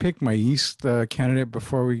 and I didn't pick my East candidate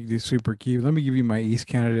before we do Super Keep. Let me give you my East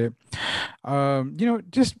candidate.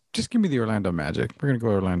 Just give me the Orlando Magic. We're gonna go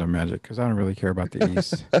Orlando Magic because I don't really care about the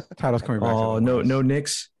East. Title's coming back. Oh, no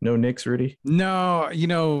Knicks, Rudy. No,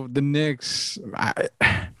 the Knicks.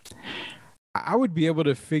 I would be able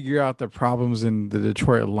to figure out the problems in the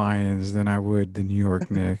Detroit Lions than I would the New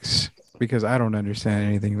York Knicks. Because I don't understand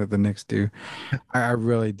anything that the Knicks do. I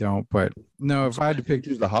really don't. But no, if I had to pick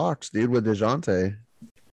the Hawks, dude, with DeJounte.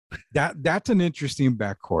 That's an interesting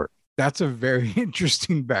backcourt. That's a very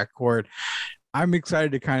interesting backcourt. I'm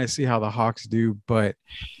excited to kind of see how the Hawks do, but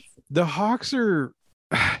the Hawks are,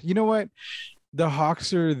 you know what? The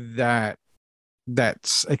Hawks are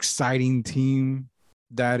that's exciting team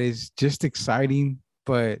that is just exciting,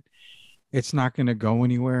 but it's not going to go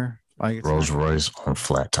anywhere. Like Rolls Royce on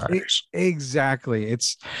flat tires. Exactly.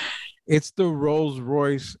 It's the Rolls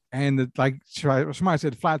Royce and somebody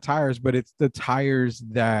said flat tires, but it's the tires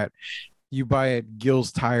that you buy at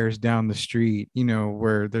Gill's Tires down the street,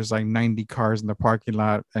 where there's like 90 cars in the parking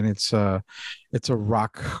lot, and it's a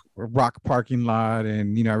rock parking lot,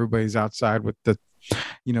 and everybody's outside with the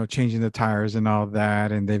changing the tires and all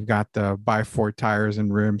that, and they've got the buy 4 tires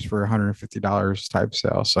and rims for $150 type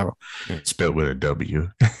sale. So spelled with a W.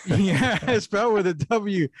 Yeah, spelled with a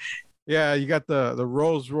W. Yeah, you got the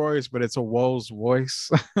Rolls Royce, but it's a Rolls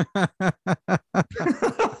Royce.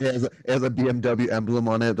 It has a BMW emblem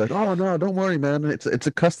on it. Like, oh no, don't worry, man. It's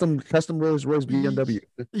a custom Rolls Royce BMW.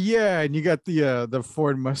 Yeah, and you got the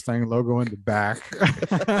Ford Mustang logo in the back.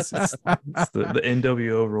 It's the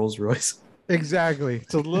NWO Rolls Royce. Exactly.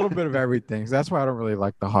 It's a little bit of everything. So that's why I don't really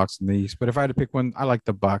like the Hawks in the East. But if I had to pick one, I like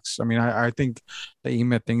the Bucks. I mean, I think the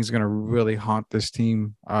Ime thing is going to really haunt this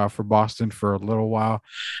team for Boston for a little while.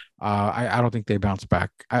 I don't think they bounce back.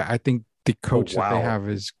 I think the coach that they have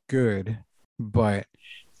is good, but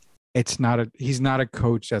he's not a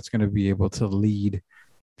coach that's going to be able to lead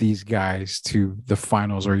these guys to the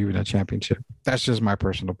finals or even a championship. That's just my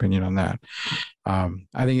personal opinion on that.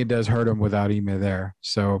 I think it does hurt him without Ime there.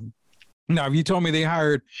 So now, if you told me they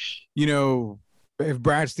hired, if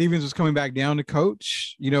Brad Stevens was coming back down to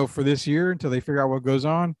coach, for this year until they figure out what goes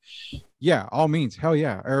on, yeah, all means, hell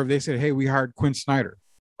yeah. Or if they said, hey, we hired Quinn Snyder.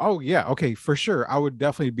 Oh, yeah, okay, for sure. I would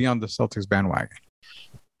definitely be on the Celtics bandwagon.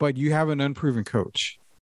 But you have an unproven coach.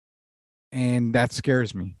 And that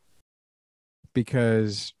scares me.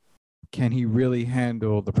 Because can he really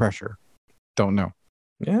handle the pressure? Don't know.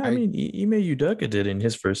 Yeah, I mean, Ime Udoka did in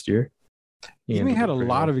his first year. He had a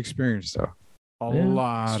lot of experience, though. A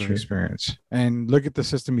lot of experience. And look at the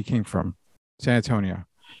system he came from, San Antonio.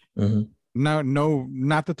 Mm-hmm. No,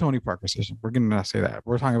 not the Tony Parker system. We're going to not say that.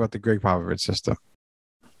 We're talking about the Greg Popovich system.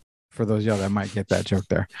 For those of y'all that might get that joke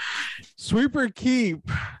there. Sweeper Keep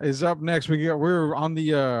is up next. We're on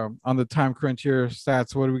the time crunch here.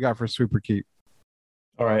 Stats. What do we got for Sweeper Keep?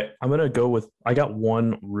 All right, I'm gonna go with. I got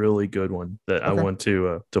one really good one that I want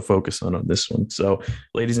to focus on this one. So,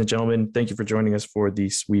 ladies and gentlemen, thank you for joining us for the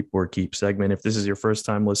Sweep or Keep segment. If this is your first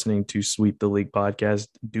time listening to Sweep the League podcast,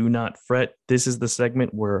 do not fret. This is the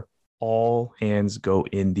segment where all hands go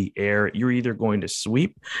in the air. You're either going to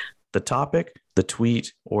sweep the topic, the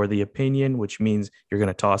tweet, or the opinion, which means you're going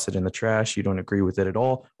to toss it in the trash. You don't agree with it at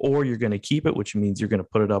all, or you're going to keep it, which means you're going to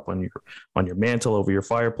put it up on your mantle over your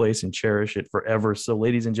fireplace and cherish it forever. So,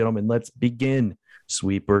 ladies and gentlemen, let's begin.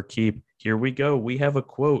 Sweep or Keep. Here we go. We have a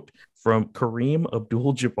quote from Kareem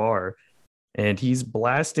Abdul-Jabbar, and he's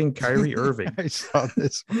blasting Kyrie Irving. I saw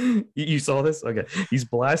this. You saw this? Okay. He's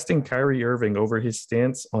blasting Kyrie Irving over his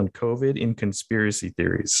stance on COVID in conspiracy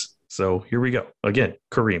theories. So here we go. Again,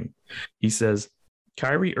 Kareem. He says,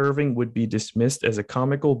 Kyrie Irving would be dismissed as a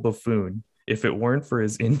comical buffoon if it weren't for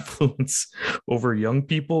his influence over young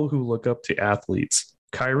people who look up to athletes.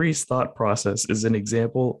 Kyrie's thought process is an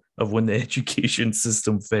example of when the education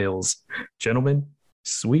system fails. Gentlemen,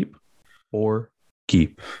 sweep or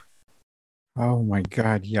keep? Oh my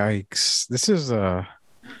God, yikes. This is I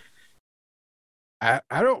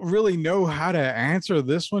don't really know how to answer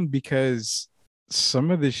this one because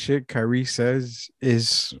some of the shit Kyrie says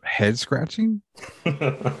is head scratching.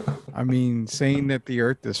 I mean, saying that the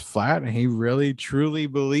earth is flat, and he really truly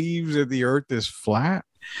believes that the earth is flat,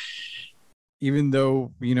 even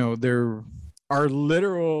though, you know, there are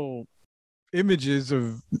literal images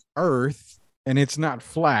of earth and it's not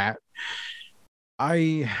flat.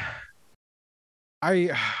 Okay,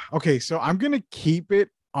 so I'm going to keep it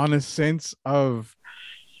on a sense of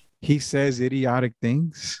he says idiotic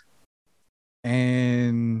things.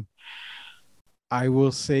 And I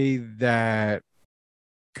will say that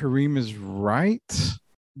Kareem is right.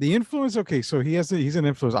 The influence, okay, so he's an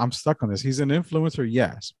influencer. I'm stuck on this. He's an influencer,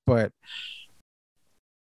 yes, but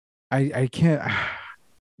I can't.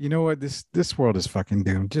 You know what? This world is fucking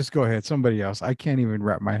doomed. Just go ahead. Somebody else. I can't even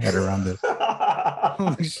wrap my head around this.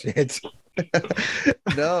 Holy shit.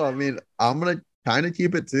 No, I mean, I'm gonna kind of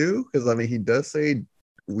keep it too, because I mean, he does say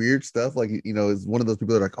weird stuff, like, you know, is one of those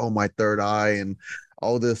people that are like, oh, my third eye and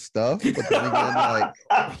all this stuff. But then again, like,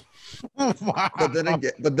 wow. but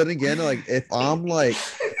then again, like, if I'm like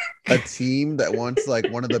a team that wants like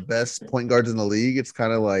one of the best point guards in the league, it's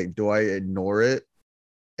kind of like, do I ignore it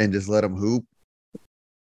and just let him hoop?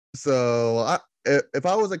 So if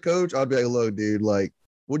I was a coach, I'd be like, look, dude, like,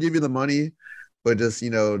 we'll give you the money, but just, you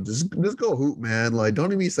know, just go hoop, man. Like, don't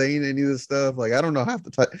even be saying any of this stuff. Like, I don't know half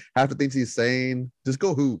the things he's saying. Just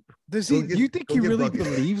go hoop. Do you think he really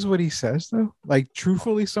believes what he says, though? Like,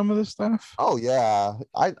 truthfully, some of the stuff? Oh, yeah.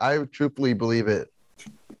 I truthfully believe it.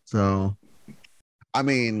 So, I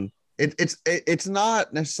mean, it's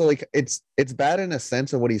not necessarily, it's bad in a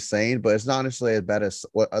sense of what he's saying, but it's not necessarily as bad as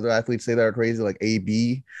what other athletes say that are crazy, like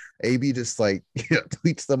AB just, like, you know,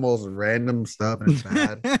 tweets the most random stuff, and it's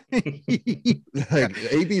bad. Like,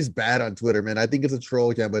 AB's bad on Twitter, man. I think it's a troll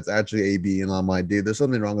account, but it's actually AB, and I'm like, dude, there's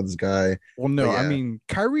something wrong with this guy. Well, no, yeah. I mean,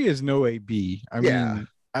 Kyrie is no AB. I mean,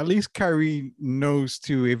 at least Kyrie knows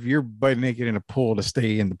to, if you're butt naked in a pool, to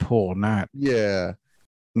stay in the pool, not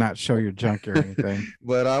show your junk or anything.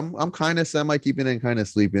 But I'm kind of semi keeping it and kind of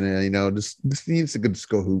sleeping in, you know, just needs to just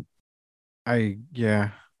go hoop.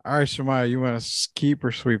 All right, Shemaya, you want to keep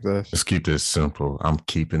or sweep this? Let's keep this simple. I'm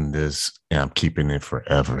keeping this, and I'm keeping it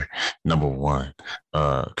forever. Number one,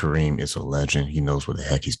 Kareem is a legend. He knows what the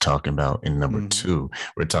heck he's talking about. And number two,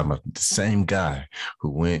 we're talking about the same guy who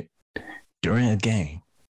went during a game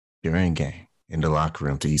in the locker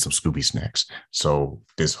room to eat some Scooby snacks. So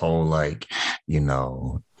this whole, like, you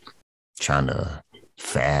know, trying to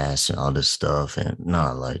fast and all this stuff, and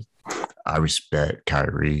like, I respect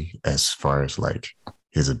Kyrie as far as like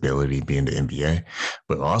his ability being the NBA,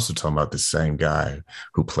 but also talking about the same guy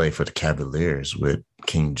who played for the Cavaliers with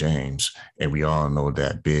King James, and we all know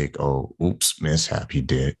that big mishap he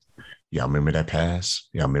did. Y'all remember that pass?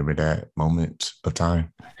 Y'all remember that moment of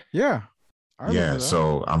time? Yeah. Yeah,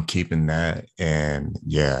 so I'm keeping that, and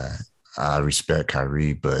yeah, I respect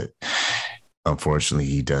Kyrie, but unfortunately,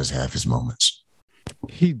 he does have his moments.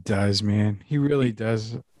 He does, man. He really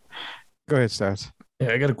does. Go ahead, Stats.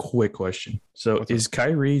 Yeah, I got a quick question. So is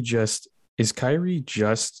Kyrie just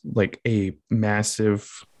like a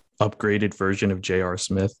massive upgraded version of J.R.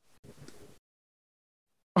 Smith?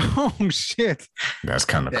 Oh shit. That's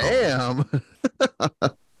kind of damn.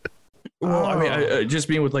 Cool. Well, I mean, just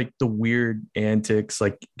being with like the weird antics,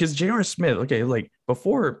 like, because J.R. Smith, okay, like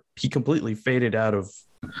before he completely faded out of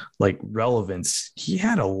like relevance, he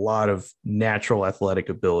had a lot of natural athletic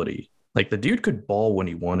ability. Like, the dude could ball when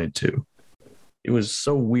he wanted to. It was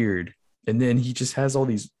so weird. And then he just has all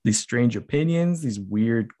these strange opinions, these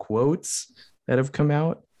weird quotes that have come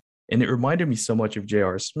out. And it reminded me so much of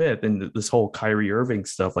J.R. Smith and this whole Kyrie Irving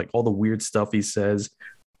stuff, like all the weird stuff he says,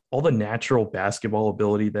 all the natural basketball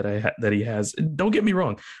ability that he has. Don't get me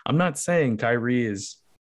wrong. I'm not saying Kyrie is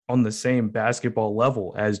on the same basketball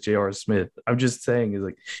level as J.R. Smith. I'm just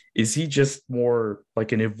saying, is he just more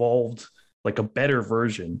like an evolved, like a better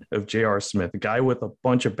version of J.R. Smith, a guy with a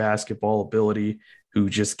bunch of basketball ability who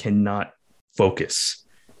just cannot focus?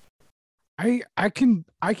 I can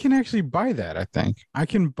actually buy that. I think I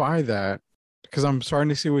can buy that because I'm starting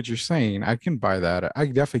to see what you're saying. I can buy that. I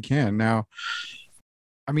definitely can. Now,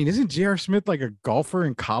 I mean, isn't J.R. Smith like a golfer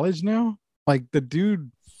in college now? Like, the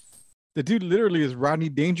dude literally is Rodney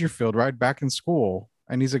Dangerfield right back in school,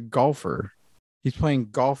 and he's a golfer. He's playing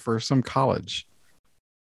golf for some college.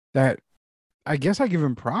 That, I guess I give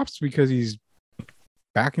him props because he's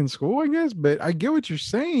back in school, I guess, but I get what you're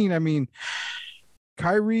saying. I mean,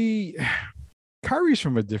 Kyrie's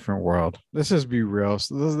from a different world. Let's just be real.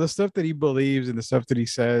 So the stuff that he believes and the stuff that he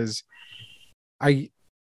says,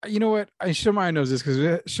 you know what? Shemaya knows this because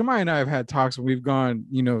Shemaya and I have had talks when we've gone,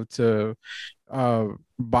 you know, to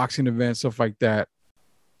boxing events, stuff like that.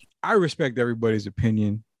 I respect everybody's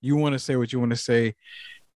opinion. You want to say what you want to say,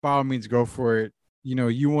 by all means, go for it. You know,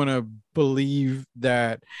 you want to believe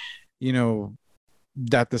that, you know,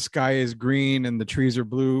 that the sky is green and the trees are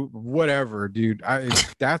blue, whatever, dude.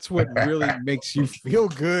 That's what really makes you feel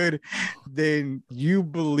good. Then you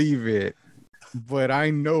believe it. But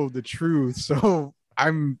I know the truth, so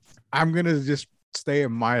I'm gonna just stay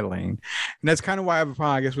in my lane. And that's kind of why I have a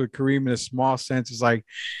problem, I guess, with Kareem in a small sense. It's like,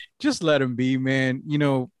 just let him be, man. You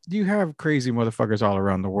know, you have crazy motherfuckers all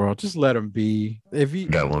around the world. Just let him be. If he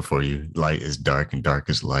got one for you, light is dark and dark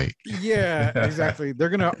is light. Yeah, exactly. They're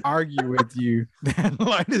gonna argue with you.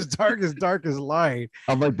 Light is dark as light.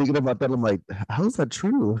 I'm like thinking about that. I'm like, how is that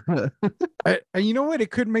true? And you know what?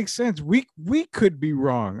 It could make sense. We could be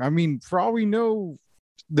wrong. I mean, for all we know,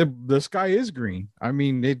 the sky is green. I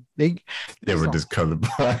mean, they were just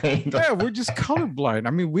colorblind. Yeah, we're just colorblind. I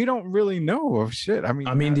mean, we don't really know of shit. I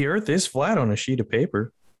mean, the Earth is flat on a sheet of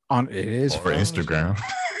paper. It is or Instagram.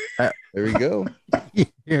 There we go.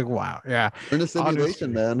 Yeah, wow. Yeah, we're in a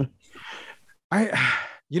simulation, man.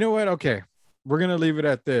 You know what? Okay, we're gonna leave it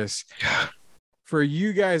at this. For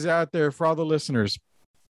you guys out there, for all the listeners,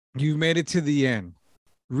 you've made it to the end.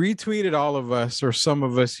 Retweeted all of us or some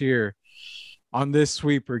of us here on this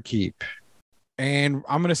sweep or keep. And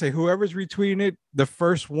I'm going to say whoever's retweeting it, the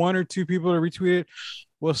first one or two people to retweet it,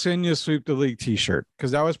 will send you a Sweep the League t-shirt,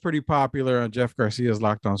 because that was pretty popular on Jeff Garcia's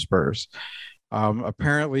Locked On Spurs.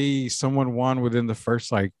 Apparently someone won within the first,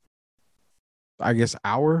 like, I guess,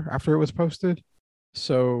 hour after it was posted.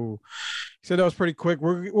 So he said that was pretty quick.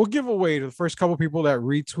 We'll give away to the first couple people that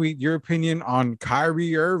retweet your opinion on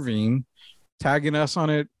Kyrie Irving, tagging us on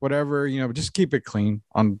it, whatever, you know, just keep it clean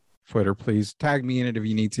on Twitter, please. Tag me in it if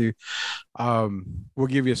you need to. We'll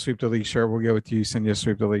give you a Sweep the League shirt. We'll get with you, send you a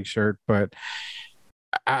Sweep the League shirt. But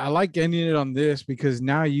I like ending it on this, because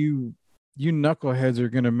now you knuckleheads are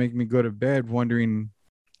gonna make me go to bed wondering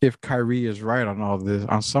if Kyrie is right on all this,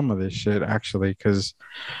 on some of this shit, actually, because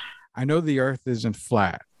I know the Earth isn't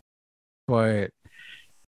flat, but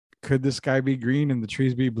could the sky be green and the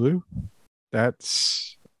trees be blue?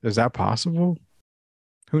 Is that possible?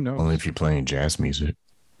 Who knows? Only if you're playing jazz music.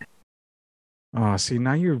 Oh, see,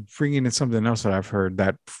 now you're bringing in something else that I've heard,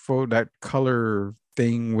 that color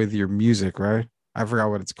thing with your music, right? I forgot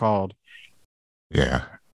what it's called. Yeah.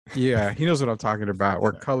 Yeah, he knows what I'm talking about.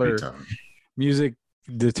 Where color music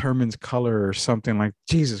determines color or something. Like,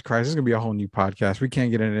 Jesus Christ, this is gonna be a whole new podcast. We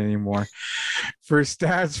can't get in it anymore. For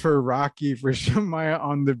stats, for Rocky, for Shemaya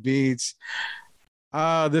on the beats.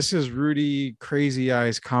 This is Rudy Crazy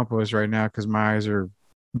Eyes Campos right now, because my eyes are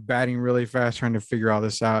batting really fast trying to figure all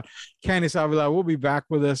this out. Candice Avila will be back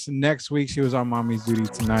with us next week. She was on Mommy's Duty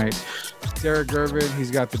tonight. Derek Gervin,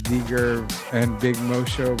 he's got the D-Gerv and Big Mo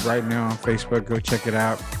Show right now on Facebook. Go check it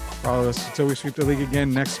out. Follow us until we sweep the league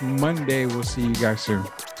again next Monday. We'll see you guys soon.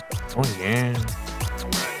 Oh, yeah.